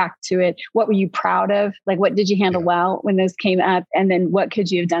you react to it? What were you proud of? What did you handle well when those came up? And then what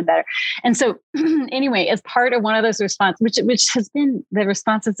could you have done better? And so anyway, as part of one of those responses, which has been, the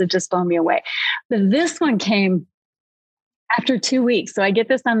responses have just blown me away. But this one came after 2 weeks. So I get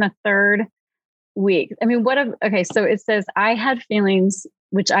this on the 3rd week. I mean, okay. So it says, I had feelings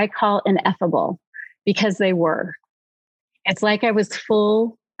which I call ineffable because they were. It's like I was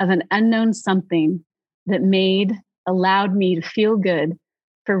full of an unknown something that allowed me to feel good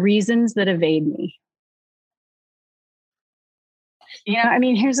for reasons that evade me.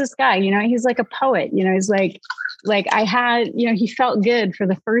 Here's this guy, he's like a poet, he's like I had, he felt good for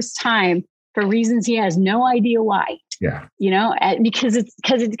the first time for reasons he has no idea why. Yeah. Because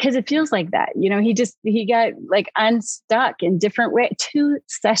it feels like that, he got unstuck in different ways. 2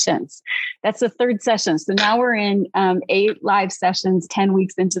 sessions. That's the 3rd session. So now we're in 8 live sessions, 10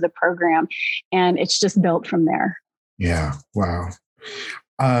 weeks into the program, and it's just built from there. Yeah. Wow.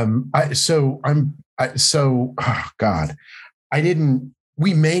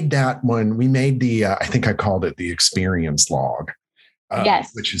 We made that one. We made the, I think I called it the experience log.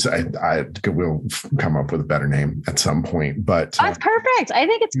 Yes. Which is, I will come up with a better name at some point, but that's perfect. I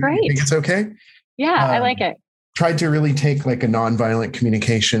think it's great. You think it's okay? Yeah, I like it. Tried to really take a nonviolent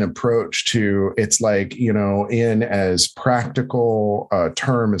communication approach to it's in as practical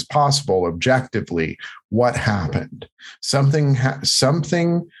term as possible, objectively, what happened? Something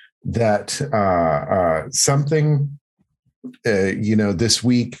this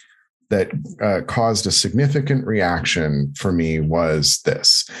week that caused a significant reaction for me was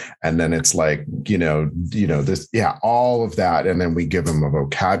this. And then it's like, this, all of that. And then we give them a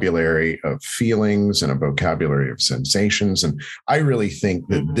vocabulary of feelings and a vocabulary of sensations. And I really think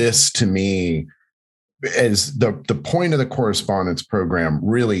that this, to me, is the point of the correspondence program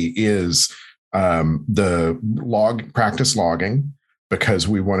really is the practice logging, because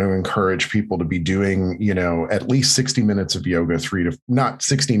we want to encourage people to be doing, at least 60 minutes of yoga,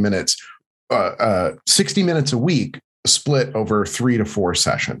 60 minutes a week, split over 3 to 4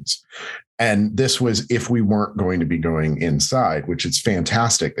 sessions. And this was if we weren't going to be going inside, which is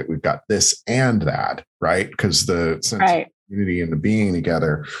fantastic that we've got this and that, right? Because the sense of community and the being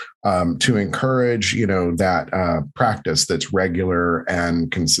together, to encourage, that practice that's regular and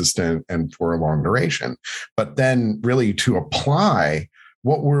consistent and for a long duration. But then really to apply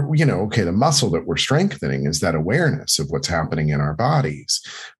what we're, the muscle that we're strengthening is that awareness of what's happening in our bodies.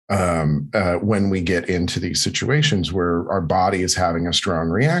 When we get into these situations where our body is having a strong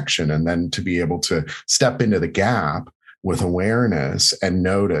reaction, and then to be able to step into the gap with awareness and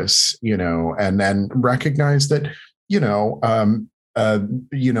notice, and then recognize that,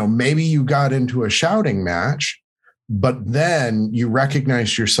 maybe you got into a shouting match, but then you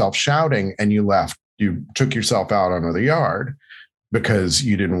recognized yourself shouting and you took yourself out onto the yard because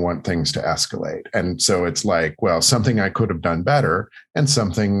you didn't want things to escalate. And so it's like, well, something I could have done better and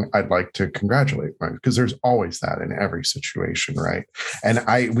something I'd like to congratulate myself, because there's always that in every situation, right? And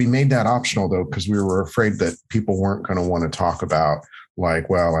we made that optional though, because we were afraid that people weren't going to want to talk about like,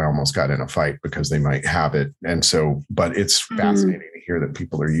 well, I almost got in a fight, because they might have it. And so, but it's fascinating to hear that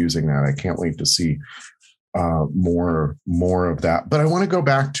people are using that. I can't wait to see more of that. But I want to go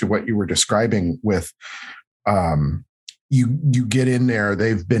back to what you were describing with, you get in there,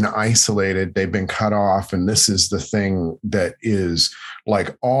 they've been isolated, they've been cut off. And this is the thing that is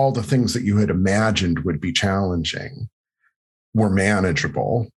like all the things that you had imagined would be challenging were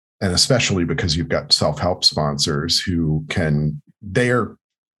manageable. And especially because you've got self-help sponsors who they're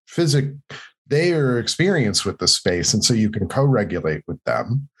experienced with the space. And so you can co-regulate with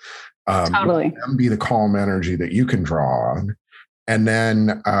them. Totally. And be the calm energy that you can draw on. And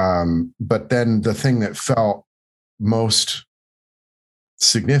then, but then the thing that felt most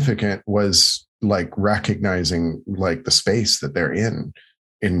significant was like recognizing like the space that they're in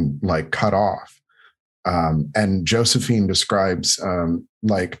like cut off. And Josephine describes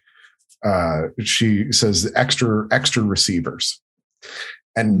she says extra receivers.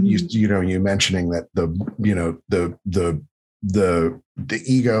 And you mentioning that the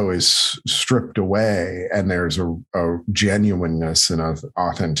ego is stripped away, and there's a genuineness and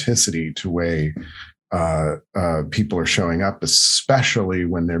authenticity to way people are showing up, especially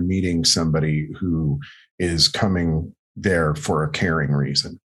when they're meeting somebody who is coming there for a caring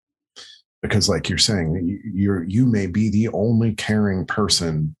reason. Because like you're saying, you may be the only caring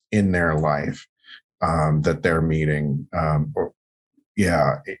person in their life that they're meeting,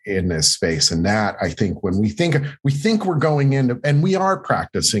 in this space. And that, I think, when we think we're going into, and we are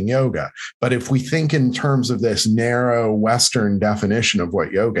practicing yoga, but if we think in terms of this narrow Western definition of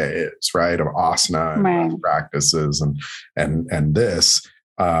what yoga is, right, of asana and practices and this,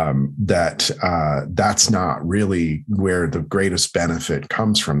 that's not really where the greatest benefit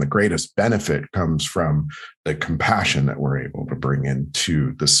comes from. The greatest benefit comes from the compassion that we're able to bring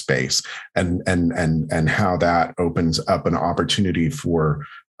into the space, and how that opens up an opportunity for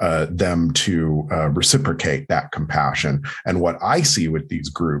them to reciprocate that compassion. And what I see with these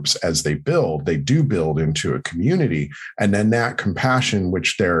groups as they do build into a community. And then that compassion,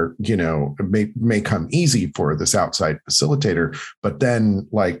 which they're, may come easy for this outside facilitator, but then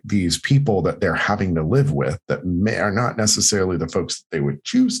like these people that they're having to live with that are not necessarily the folks that they would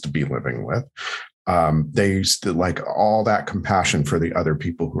choose to be living with. They used to like all that compassion for the other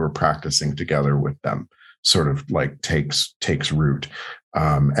people who are practicing together with them sort of like takes root.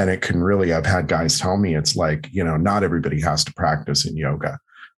 And it can really, I've had guys tell me, it's like, not everybody has to practice in yoga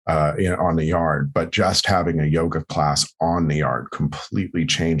on the yard, but just having a yoga class on the yard completely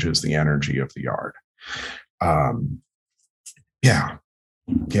changes the energy of the yard. And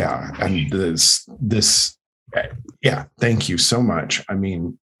thank you so much. I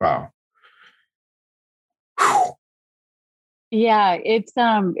mean, wow. Yeah, it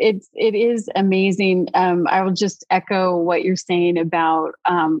is amazing. I will just echo what you're saying about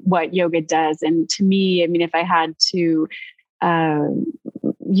what yoga does. And to me, I mean, if I had to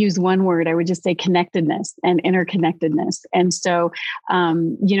use one word, I would just say connectedness and interconnectedness. And so,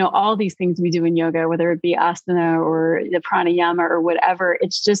 all these things we do in yoga, whether it be asana or the pranayama or whatever,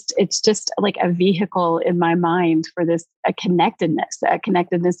 it's just like a vehicle in my mind for this a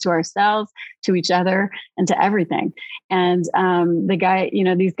connectedness to ourselves, to each other, and to everything. And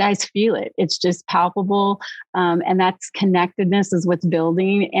these guys feel it. It's just palpable. And that's connectedness is what's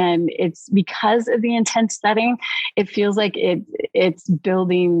building. And it's because of the intense setting, it feels like it's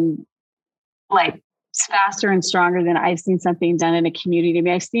building like faster and stronger than I've seen something done in a community. I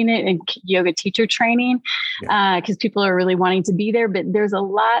mean, I've seen it in yoga teacher training because people are really wanting to be there, but there's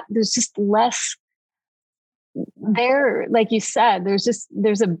just less there. Like you said,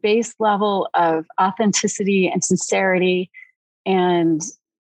 there's a base level of authenticity and sincerity. And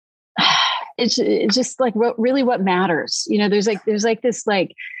it's just like what matters. There's this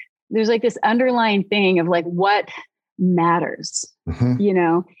underlying thing of like what matters,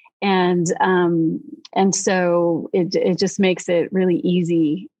 and so it just makes it really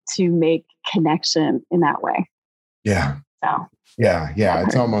easy to make connection in that way. Yeah. So yeah.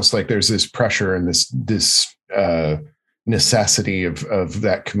 It's almost like there's this pressure and this necessity of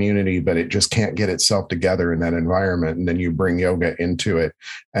that community, but it just can't get itself together in that environment. And then you bring yoga into it,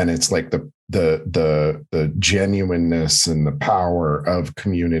 and it's like the genuineness and the power of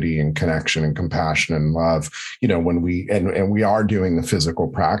community and connection and compassion and love. When we are doing the physical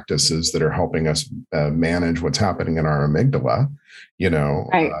practices that are helping us manage what's happening in our amygdala,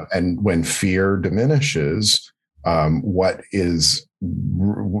 right. And when fear diminishes, what is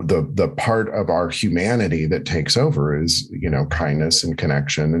the part of our humanity that takes over is, kindness and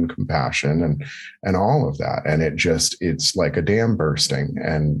connection and compassion and all of that. And it's like a dam bursting,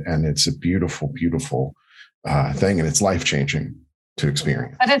 and it's a beautiful, beautiful thing. And it's life-changing to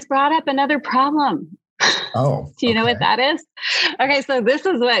experience. But it's brought up another problem. Oh, do you know what that is? Okay. So this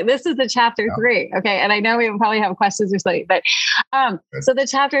is the chapter 3. Okay. And I know we will probably have questions or something, but, so the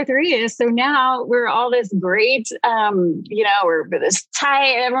chapter 3 is, so now we're all this great, we're this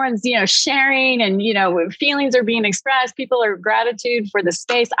tight, everyone's, sharing and, feelings are being expressed. People are gratitude for the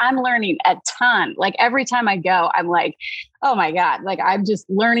space. I'm learning a ton. Like every time I go, I'm like, oh my God, like I'm just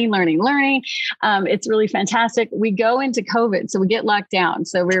learning. It's really fantastic. We go into COVID, so we get locked down.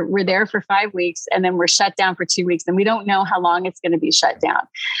 So we're there for 5 weeks, and then we're shut down for 2 weeks, and we don't know how long it's going to be shut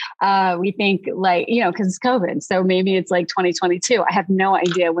down. We think because it's COVID. So maybe it's like 2022. I have no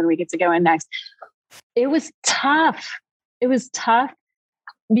idea when we get to go in next. It was tough.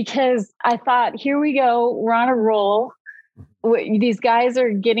 Because I thought, here we go. We're on a roll. These guys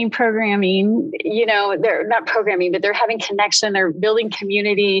are getting programming, they're not programming, but they're having connection. They're building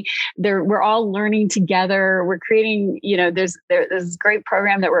community. We're all learning together. We're creating, there's this great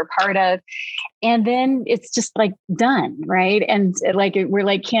program that we're a part of. And then it's just like done. Right. And like, we're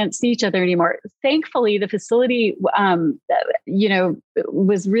like, can't see each other anymore. Thankfully, the facility,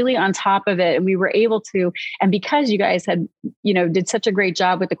 was really on top of it. And we were able to, and because you guys had, did such a great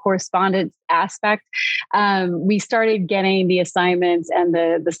job with the correspondence aspect, we started getting the assignments and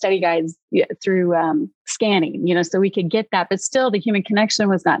the study guides through scanning, so we could get that, but still the human connection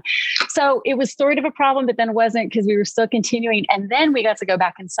was not. So it was sort of a problem, but then it wasn't, because we were still continuing. And then we got to go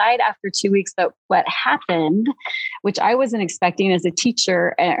back inside after 2 weeks. But what happened, which I wasn't expecting as a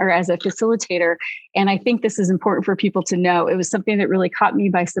teacher or as a facilitator, and I think this is important for people to know, it was something that really caught me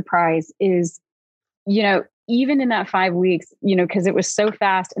by surprise, is, even in that 5 weeks, because it was so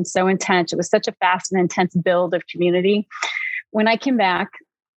fast and so intense, it was such a fast and intense build of community. When I came back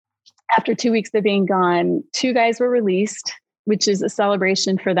after 2 weeks of being gone, 2 guys were released, which is a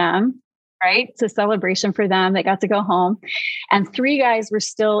celebration for them, right? It's a celebration for them. They got to go home. And 3 guys were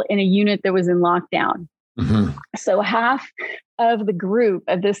still in a unit that was in lockdown. Mm-hmm. So half of the group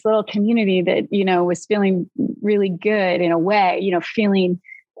of this little community that, was feeling really good in a way, feeling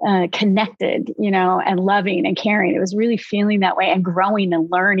connected, and loving and caring. It was really feeling that way and growing and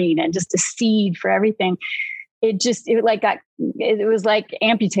learning and just a seed for everything. It was like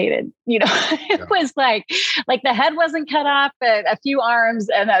amputated, it was like the head wasn't cut off, but a few arms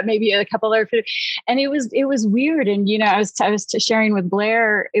and maybe a couple other, and it was weird. And, I was sharing with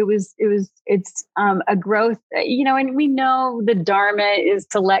Blair, it's a growth, and we know the Dharma is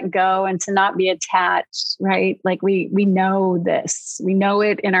to let go and to not be attached, right? Like we know this, we know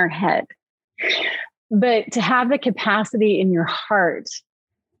it in our head, but to have the capacity in your heart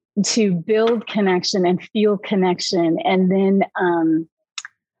to build connection and feel connection, and then,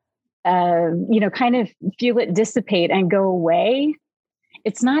 kind of feel it dissipate and go away.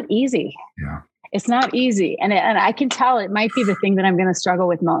 It's not easy. Yeah. It's not easy. And I can tell it might be the thing that I'm going to struggle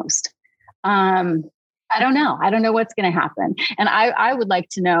with most. I don't know. I don't know what's going to happen. And I would like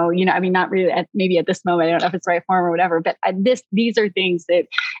to know, I mean, not really maybe at this moment, I don't know if it's the right form or whatever, but these are things that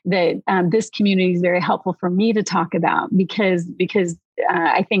this community is very helpful for me to talk about because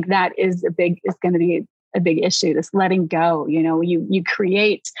I think that is going to be a big issue, this letting go. You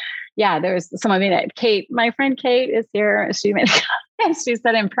create, there's someone in it. Kate, my friend Kate is here. She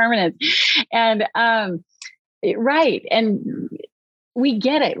said impermanence. And, right. And we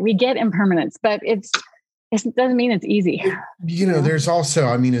get it. We get impermanence, but it doesn't mean it's easy. There's also,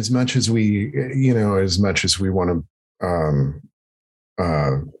 I mean, as much as we want to,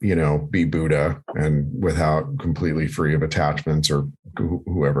 be Buddha and without completely free of attachments or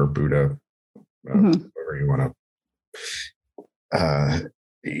whoever Buddha, whoever you want to,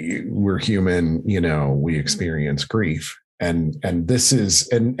 we're human, we experience grief. And this is,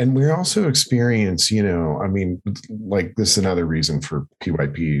 and we also experience, I mean, like this is another reason for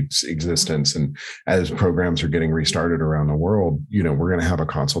PYP's existence. And as programs are getting restarted around the world, we're going to have a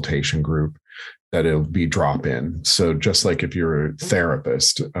consultation group that it'll be drop in. So just like if you're a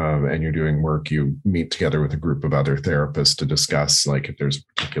therapist and you're doing work, you meet together with a group of other therapists to discuss, like if there's a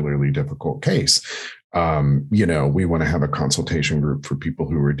particularly difficult case. We want to have a consultation group for people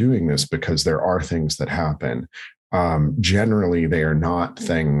who are doing this because there are things that happen. Generally, they are not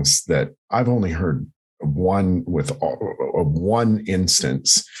things that I've only heard one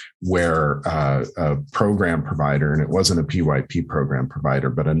instance where a program provider, and it wasn't a PYP program provider,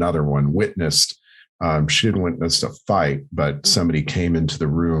 but another one witnessed. She didn't witness a fight, but somebody came into the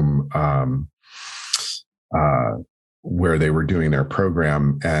room where they were doing their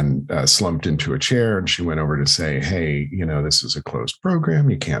program and slumped into a chair. And she went over to say, hey, this is a closed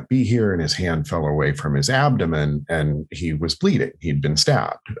program. You can't be here. And his hand fell away from his abdomen and he was bleeding. He'd been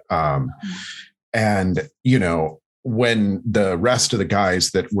stabbed. And, when the rest of the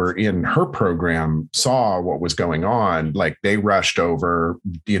guys that were in her program saw what was going on, like they rushed over,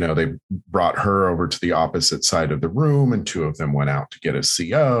 they brought her over to the opposite side of the room and two of them went out to get a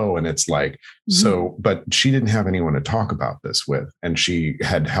CO. And it's like, so, but she didn't have anyone to talk about this with. And she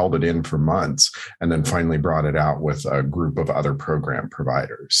had held it in for months and then finally brought it out with a group of other program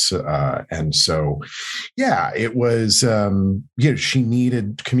providers. And so, it was, she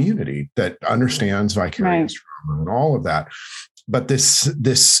needed community that understands vicarious trauma and all of that. But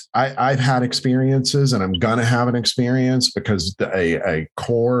I've had experiences and I'm going to have an experience because a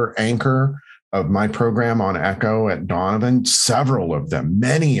core anchor of my program on Echo at Donovan, several of them,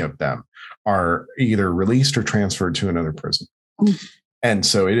 many of them are either released or transferred to another prison. And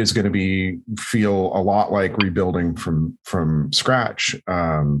so it is going to feel a lot like rebuilding from scratch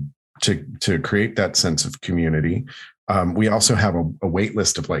to create that sense of community. We also have a wait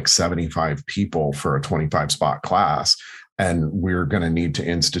list of like 75 people for a 25 spot class. And we're going to need to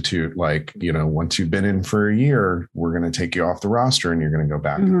institute once you've been in for a year, we're going to take you off the roster and you're going to go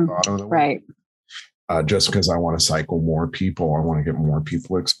back to the bottom of the right. Just because I want to cycle more people. I want to get more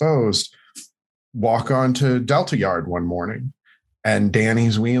people exposed. Walk on to Delta Yard one morning and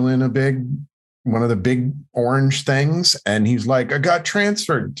Danny's wheeling one of the big orange things. And he's like, I got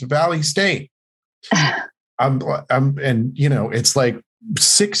transferred to Valley State. It's like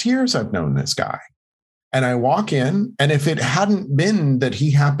 6 years I've known this guy. And I walk in, and if it hadn't been that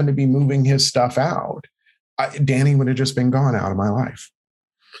he happened to be moving his stuff out, Danny would have just been gone out of my life.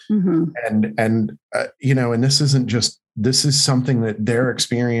 And this is something that they're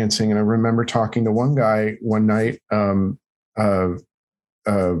experiencing. And I remember talking to one guy one night.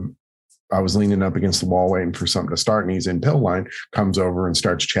 I was leaning up against the wall waiting for something to start, and he's in pill line, comes over and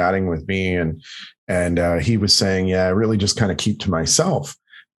starts chatting with me. And he was saying, I really just kind of keep to myself.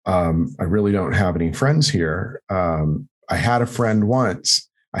 I really don't have any friends here. I had a friend once.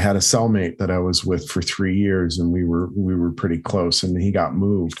 I had a cellmate that I was with for 3 years, and we were pretty close, and he got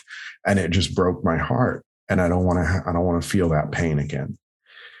moved, and it just broke my heart. And I don't want to feel that pain again.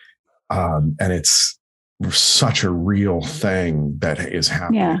 And it's such a real thing that is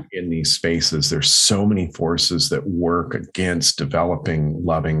happening in these spaces. There's so many forces that work against developing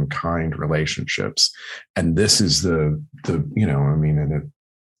loving, kind relationships. And this is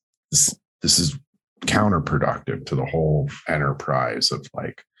this is counterproductive to the whole enterprise of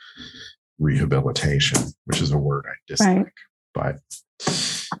like rehabilitation, which is a word I dislike. Right. But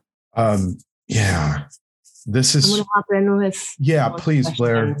this is. I'm gonna hop in with. Please,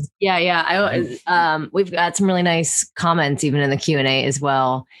 Blair. We've got some really nice comments even in the Q&A as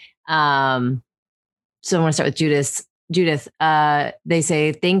well. So I want to start with Judith. Judith, they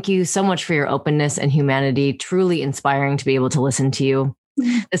say, thank you so much for your openness and humanity. Truly inspiring to be able to listen to you.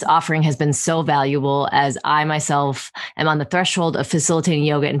 This offering has been so valuable as I myself am on the threshold of facilitating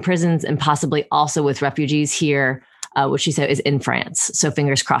yoga in prisons and possibly also with refugees here, which she said is in France. So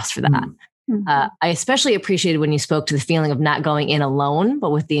fingers crossed for that. Mm-hmm. I especially appreciated when you spoke to the feeling of not going in alone,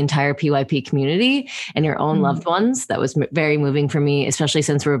 but with the entire PYP community and your own loved ones. That was very moving for me, especially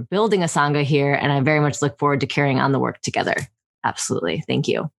since we're building a Sangha here. And I very much look forward to carrying on the work together. Absolutely. Thank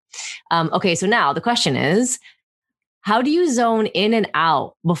you. Okay, so now the question is, how do you zone in and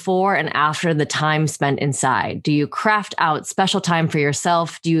out before and after the time spent inside? Do you craft out special time for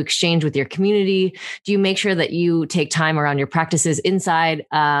yourself? Do you exchange with your community? Do you make sure that you take time around your practices inside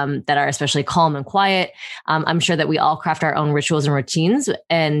that are especially calm and quiet? I'm sure that we all craft our own rituals and routines.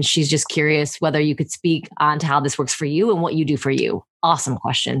 And she's just curious whether you could speak on to how this works for you and what you do for you. Awesome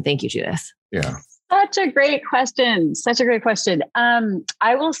question. Thank you, Judith. Yeah. Such a great question. Such a great question.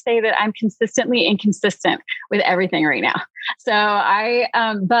 I will say that I'm consistently inconsistent with everything right now. So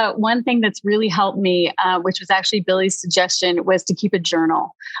but one thing that's really helped me, which was actually Billy's suggestion, was to keep a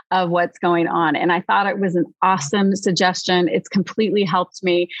journal of what's going on. And I thought it was an awesome suggestion. It's completely helped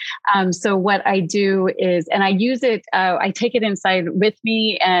me. So what I do is, and I use it, I take it inside with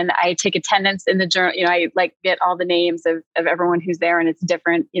me and I take attendance in the journal. I get all the names of everyone who's there, and it's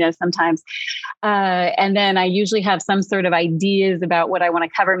different, sometimes. And then I usually have some sort of ideas about what I want to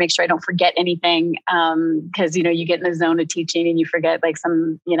cover, make sure I don't forget anything. Because, you get in the zone of teaching and you forget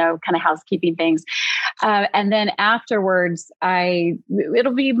some, kind of housekeeping things. And then afterwards,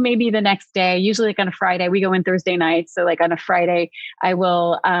 it'll be maybe the next day, usually on a Friday. We go in Thursday night. So on a Friday, I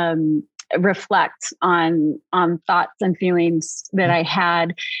will reflect on thoughts and feelings that I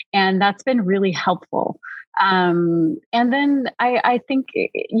had. And that's been really helpful. And then I think,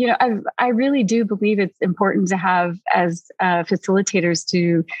 I really do believe it's important to have as facilitators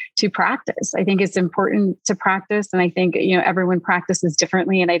to practice. I think it's important to practice. And I think, everyone practices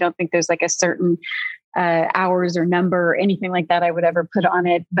differently. And I don't think there's a certain hours or number or anything like that I would ever put on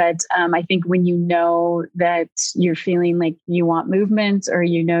it. But I think when you know that you're feeling like you want movement, or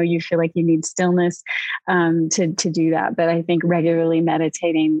you feel like you need stillness, to do that. But I think regularly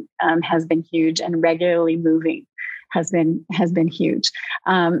meditating has been huge, and regularly moving has been huge.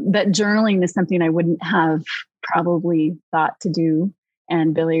 But journaling is something I wouldn't have probably thought to do,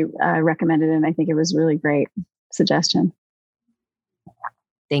 and Billy recommended it, and I think it was really great suggestion.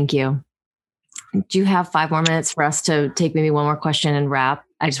 Thank you. Do you have 5 more minutes for us to take maybe one more question and wrap?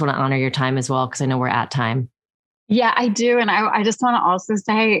 I just want to honor your time as well, because I know we're at time. Yeah, I do. And I just want to also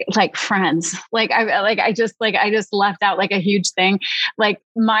say, friends, I just left out a huge thing.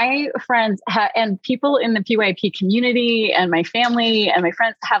 My friends and people in the PYP community and my family and my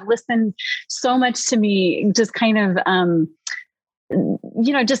friends have listened so much to me, just kind of,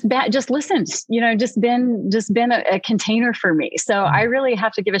 just listened, just been a container for me. So I really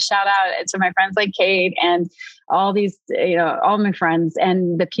have to give a shout out to my friends like Kate and all these, all my friends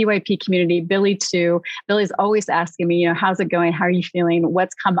and the PYP community, Billy too. Billy's always asking me, how's it going? How are you feeling?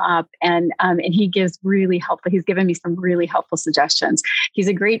 What's come up? And he gives he's given me some really helpful suggestions. He's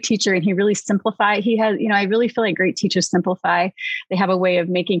a great teacher and he really simplifies. He has, I really feel like great teachers simplify. They have a way of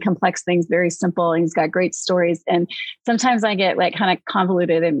making complex things very simple, and he's got great stories. And sometimes I get kind of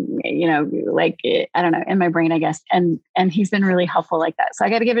convoluted and, I don't know, in my brain, I guess. And he's been really helpful like that. So I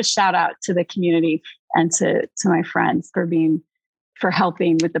got to give a shout out to the community and to my friends for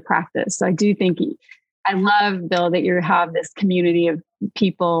helping with the practice. So I do think I love, Bill, that you have this community of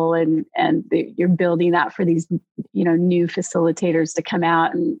people and you're building that for these, new facilitators to come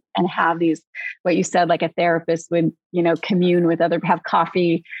out and have these, what you said, like a therapist would, commune with have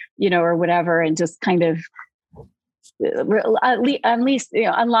coffee, or whatever, and just kind of at least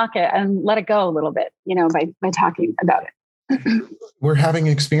unlock it and let it go a little bit, by talking about it. We're having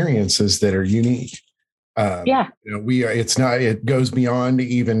experiences that are unique. It goes beyond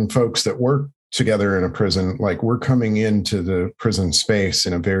even folks that work together in a prison. We're coming into the prison space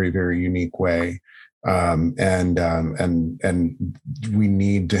in a very, very unique way. And we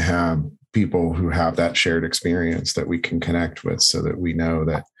need to have people who have that shared experience that we can connect with, so that we know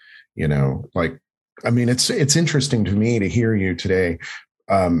that, it's interesting to me to hear you today.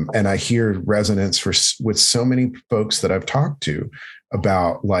 And I hear resonance with so many folks that I've talked to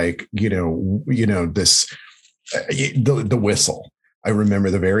about this, the whistle. I remember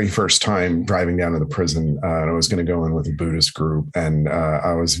the very first time driving down to the prison, and I was going to go in with a Buddhist group, and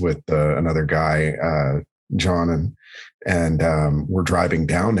I was with another guy, John, and we're driving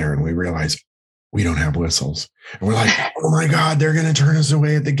down there, and we realized we don't have whistles. And we're like, oh my God, they're going to turn us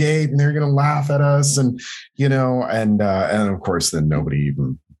away at the gate and they're going to laugh at us. And, and of course, then nobody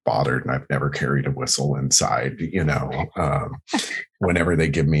even bothered. And I've never carried a whistle inside, whenever they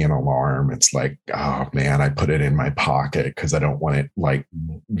give me an alarm, it's like, oh man, I put it in my pocket because I don't want it like,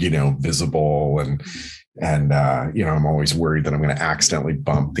 visible. And I'm always worried that I'm going to accidentally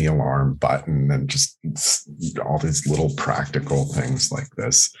bump the alarm button, and just all these little practical things like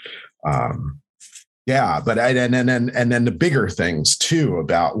this. But and then the bigger things too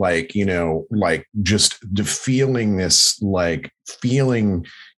about just the feeling this,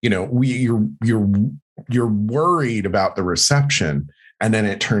 you're worried about the reception, and then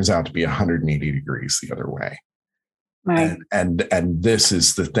it turns out to be 180 degrees the other way. Right. And this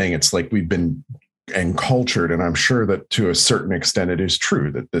is the thing. It's like we've been encultured, and I'm sure that to a certain extent it is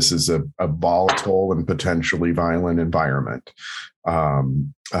true that this is a volatile and potentially violent environment.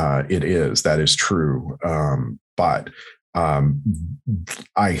 That is true. But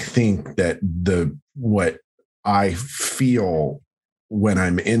I think that what I feel when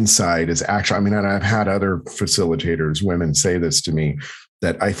I'm inside is actually, and I've had other facilitators, women, say this to me,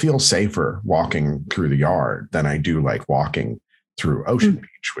 that I feel safer walking through the yard than I do like walking through Ocean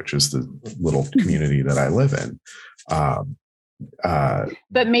Beach, which is the little community that I live in.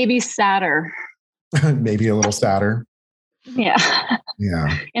 But maybe sadder. Maybe a little sadder. Yeah.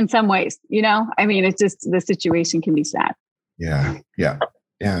 Yeah. In some ways, it's just the situation can be sad. Yeah. Yeah.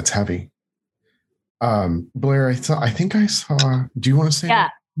 Yeah. It's heavy. Blair, I think I saw, do you want to say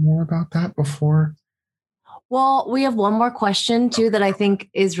more about that before? Well, we have one more question too that I think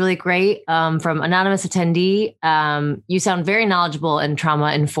is really great from anonymous attendee. You sound very knowledgeable in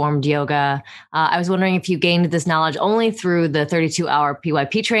trauma-informed yoga. I was wondering if you gained this knowledge only through the 32-hour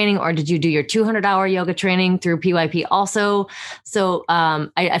PYP training, or did you do your 200-hour yoga training through PYP also? So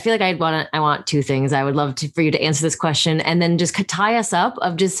I feel like I want two things. I would love for you to answer this question, and then just tie us up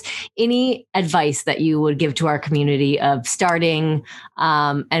of just any advice that you would give to our community of starting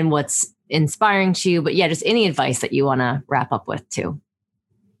and what's inspiring to you, but just any advice that you want to wrap up with too.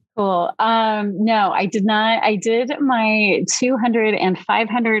 Cool. No, I did not. I did my 200 and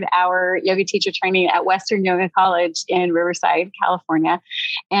 500 hour yoga teacher training at Western Yoga College in Riverside, California.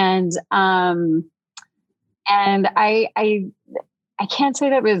 And I can't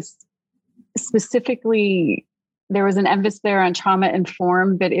say that was specifically, there was an emphasis there on trauma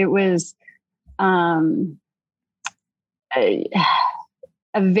informed, but it was,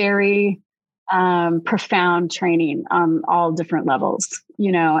 a very profound training on all different levels,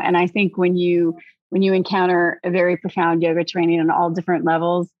 and I think when you encounter a very profound yoga training on all different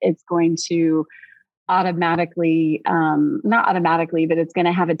levels, it's going to automatically, not automatically, but it's going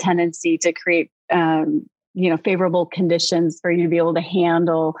to have a tendency to create, favorable conditions for you to be able to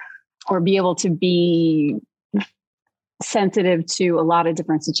handle or be able to be sensitive to a lot of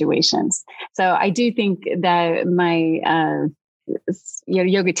different situations. So I do think that my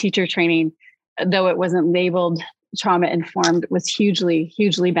yoga teacher training, though it wasn't labeled trauma informed, was hugely,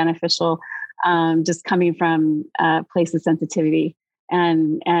 hugely beneficial. Just coming from a place of sensitivity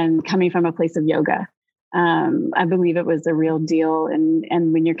and coming from a place of yoga. I believe it was a real deal.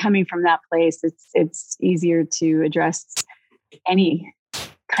 And when you're coming from that place, it's easier to address any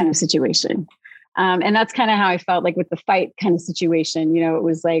kind of situation. And that's kind of how I felt like with the fight kind of situation. It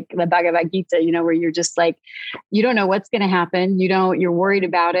was like the Bhagavad Gita, where you're just like, you don't know what's going to happen. You're worried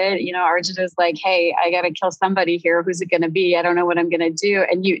about it. Arjuna's like, hey, I got to kill somebody here. Who's it going to be? I don't know what I'm going to do.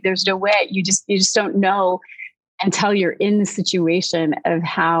 And there's no way. You just don't know until you're in the situation of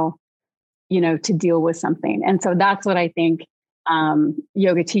how, to deal with something. And so that's what I think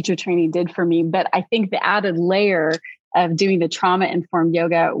yoga teacher training did for me. But I think the added layer of doing the trauma-informed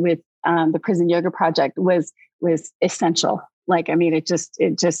yoga with the Prison Yoga Project was essential. It just,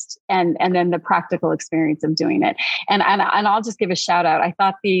 and then the practical experience of doing it. And I'll just give a shout out. I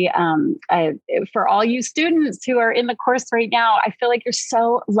thought for all you students who are in the course right now, I feel like you're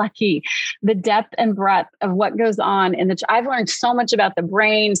so lucky. The depth and breadth of what goes on I've learned so much about the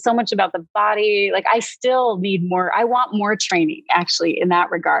brain, so much about the body. I still need more. I want more training actually in that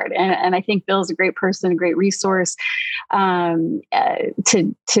regard. And I think Bill's a great person, a great resource, to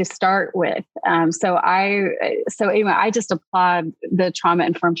start with. So anyway, I just applaud the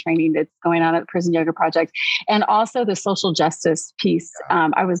trauma-informed training that's going on at the Prison Yoga Project, and also the social justice piece.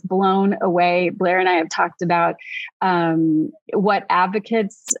 I was blown away. Blair and I have talked about what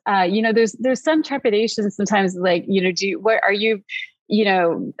advocates. There's some trepidation sometimes.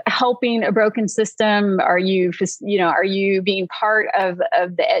 helping a broken system? Are you being part of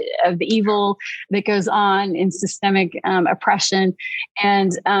the evil that goes on in systemic oppression?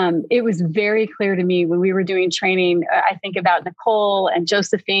 And it was very clear to me when we were doing training. I think about Nicole and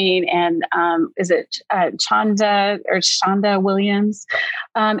Josephine and is it Shonda Williams,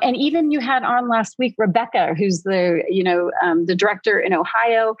 and even you had on last week Rebecca, who's the director in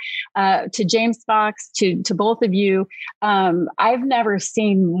Ohio, to James Fox, to both of you. I've never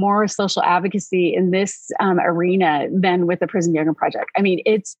seen more social advocacy in this arena than with the Prison Yoga Project. I mean,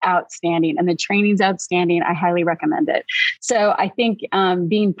 it's outstanding, and the training's outstanding. I highly recommend it. So I think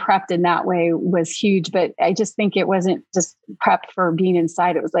being prepped in that way was huge, but I just think it wasn't just prep for being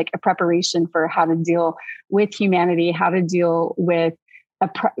inside. It was like a preparation for how to deal with humanity, how to deal with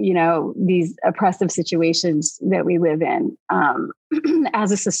these oppressive situations that we live in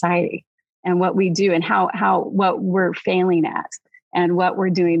as a society, and what we do, and what we're failing at, and what we're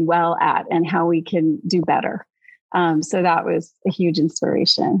doing well at, and how we can do better. So that was a huge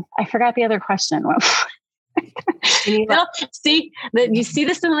inspiration. I forgot the other question. You see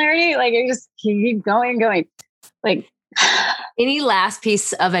the similarity? Like, you just keep going. Like, any last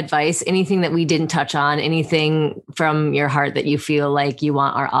piece of advice, anything that we didn't touch on, anything from your heart that you feel like you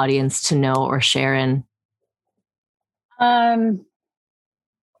want our audience to know or share in? A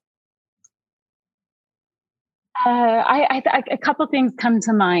couple things come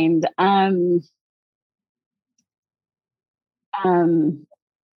to mind.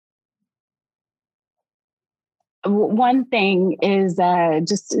 One thing is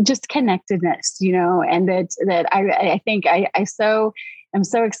just connectedness, and that I think I'm so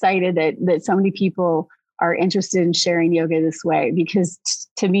excited that so many people are interested in sharing yoga this way, because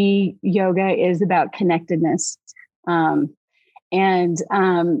to me, yoga is about connectedness. And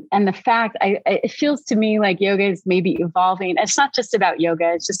the fact it feels to me like yoga is maybe evolving. It's not just about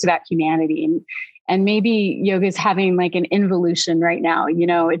yoga; it's just about humanity, and maybe yoga is having like an involution right now.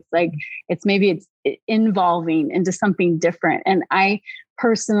 It's involving into something different. And I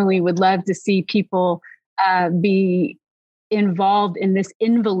personally would love to see people be involved in this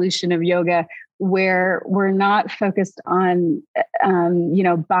involution of yoga, where we're not focused on,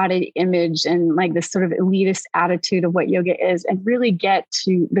 body image and like this sort of elitist attitude of what yoga is, and really get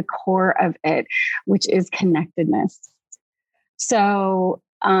to the core of it, which is connectedness. So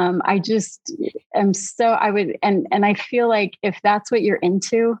I feel like if that's what you're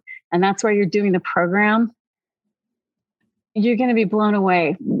into, and that's why you're doing the program, you're going to be blown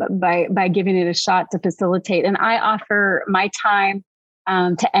away by giving it a shot to facilitate. And I offer my time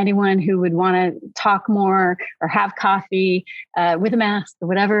to anyone who would want to talk more or have coffee with a mask or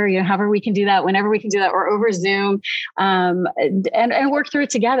whatever, however we can do that, whenever we can do that, or over Zoom, and work through it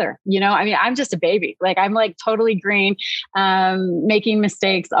together. I mean, I'm just a baby. Like, I'm like totally green, making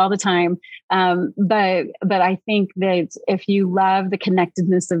mistakes all the time. But I think that if you love the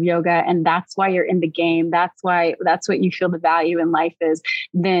connectedness of yoga, and that's why you're in the game, that's what you feel the value in life is,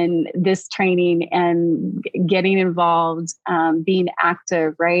 then this training and getting involved, being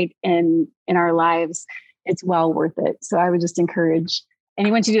active, right, in our lives, it's well worth it. So I would just encourage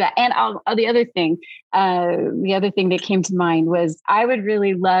anyone to do that. And the other thing that came to mind was, I would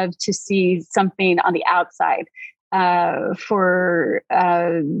really love to see something on the outside and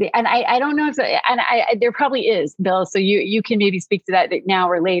I don't know if, there probably is, Bill, so you can maybe speak to that now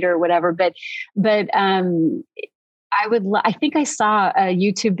or later or whatever, but I think I saw a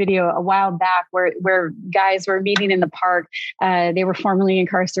YouTube video a while back where guys were meeting in the park. They were formerly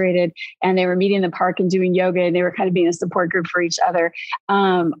incarcerated, and they were meeting in the park and doing yoga, and they were kind of being a support group for each other.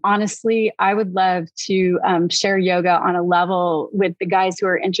 Honestly, I would love to share yoga on a level with the guys who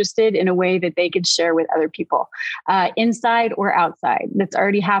are interested, in a way that they could share with other people, inside or outside. That's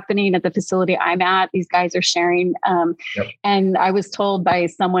already happening at the facility I'm at. These guys are sharing. And I was told by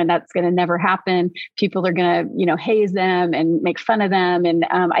someone that's going to never happen. People are going to, haze them and make fun of them. And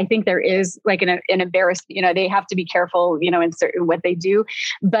I think there is like an embarrassment, they have to be careful, in certain what they do.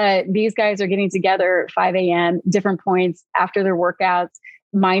 But these guys are getting together at 5 a.m., different points after their workouts,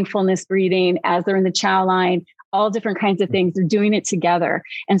 mindfulness breathing as they're in the chow line, all different kinds of things. They're doing it together.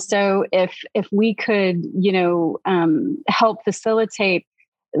 And so if we could, help facilitate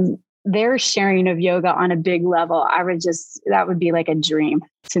their sharing of yoga on a big level, that would be like a dream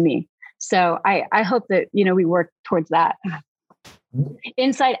to me. So I hope that, we work towards that.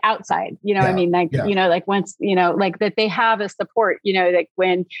 Inside, outside, I mean, like, like once, like that they have a support, like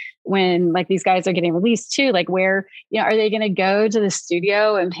when like these guys are getting released too, like where, are they going to go to the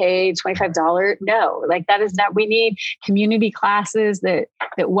studio and pay $25? No, like that is not, we need community classes that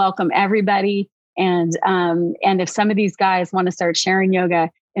welcome everybody And if some of these guys want to start sharing yoga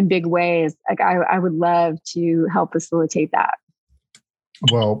in big ways, like I would love to help facilitate that.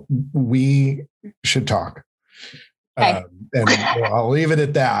 Well, we should talk. Okay. And I'll leave it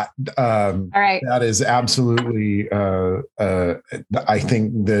at that. All right. That is absolutely, I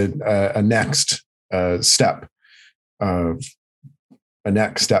think that a next step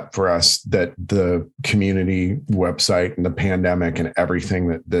for us, that the community website and the pandemic and everything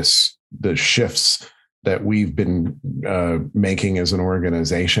that the shifts that we've been making as an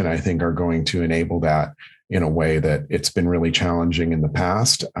organization, I think are going to enable that in a way that it's been really challenging in the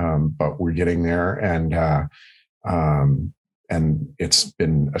past, but we're getting there. And it's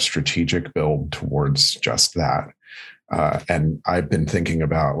been a strategic build towards just that. And I've been thinking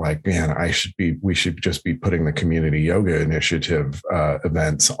about, like, man, we should just be putting the community yoga initiative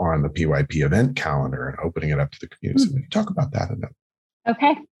events on the PYP event calendar and opening it up to the community. So we can talk about that in a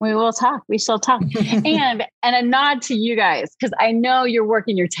Okay, we will talk. We shall talk. and a nod to you guys, because I know you're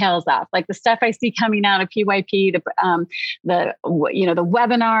working your tails off. Like the stuff I see coming out of PYP, the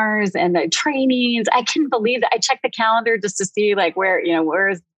webinars and the trainings. I couldn't believe that. I checked the calendar just to see like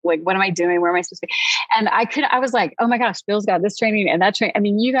where's like, what am I doing? Where am I supposed to be? And I was like, oh my gosh, Bill's got this training and that training. I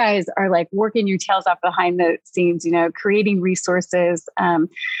mean, you guys are like working your tails off behind the scenes, creating resources. I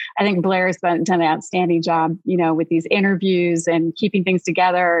think Blair's done an outstanding job, with these interviews and keeping things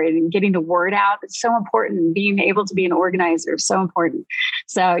together and getting the word out. It's so important. Being able to be an organizer is so important.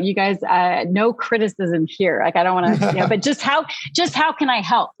 So you guys, no criticism here. Like, I don't want to, but just how can I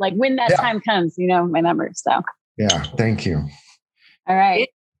help? Like when that time comes, my number. So yeah, thank you. All right.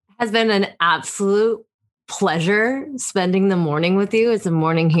 Has been an absolute pleasure spending the morning with you. It's a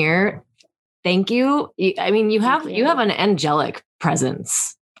morning here. Thank you. I mean, you have an angelic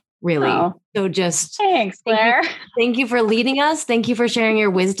presence, really. Oh. So just thanks, Claire. Thank you for leading us. Thank you for sharing your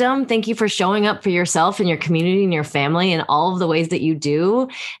wisdom. Thank you for showing up for yourself and your community and your family in all of the ways that you do.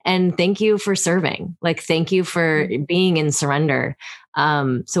 And thank you for serving. Like, thank you for being in surrender.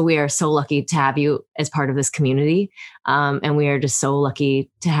 So we are so lucky to have you as part of this community. And we are just so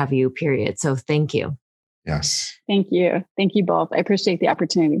lucky to have you, period. So thank you. Yes. Thank you. Thank you both. I appreciate the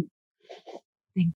opportunity.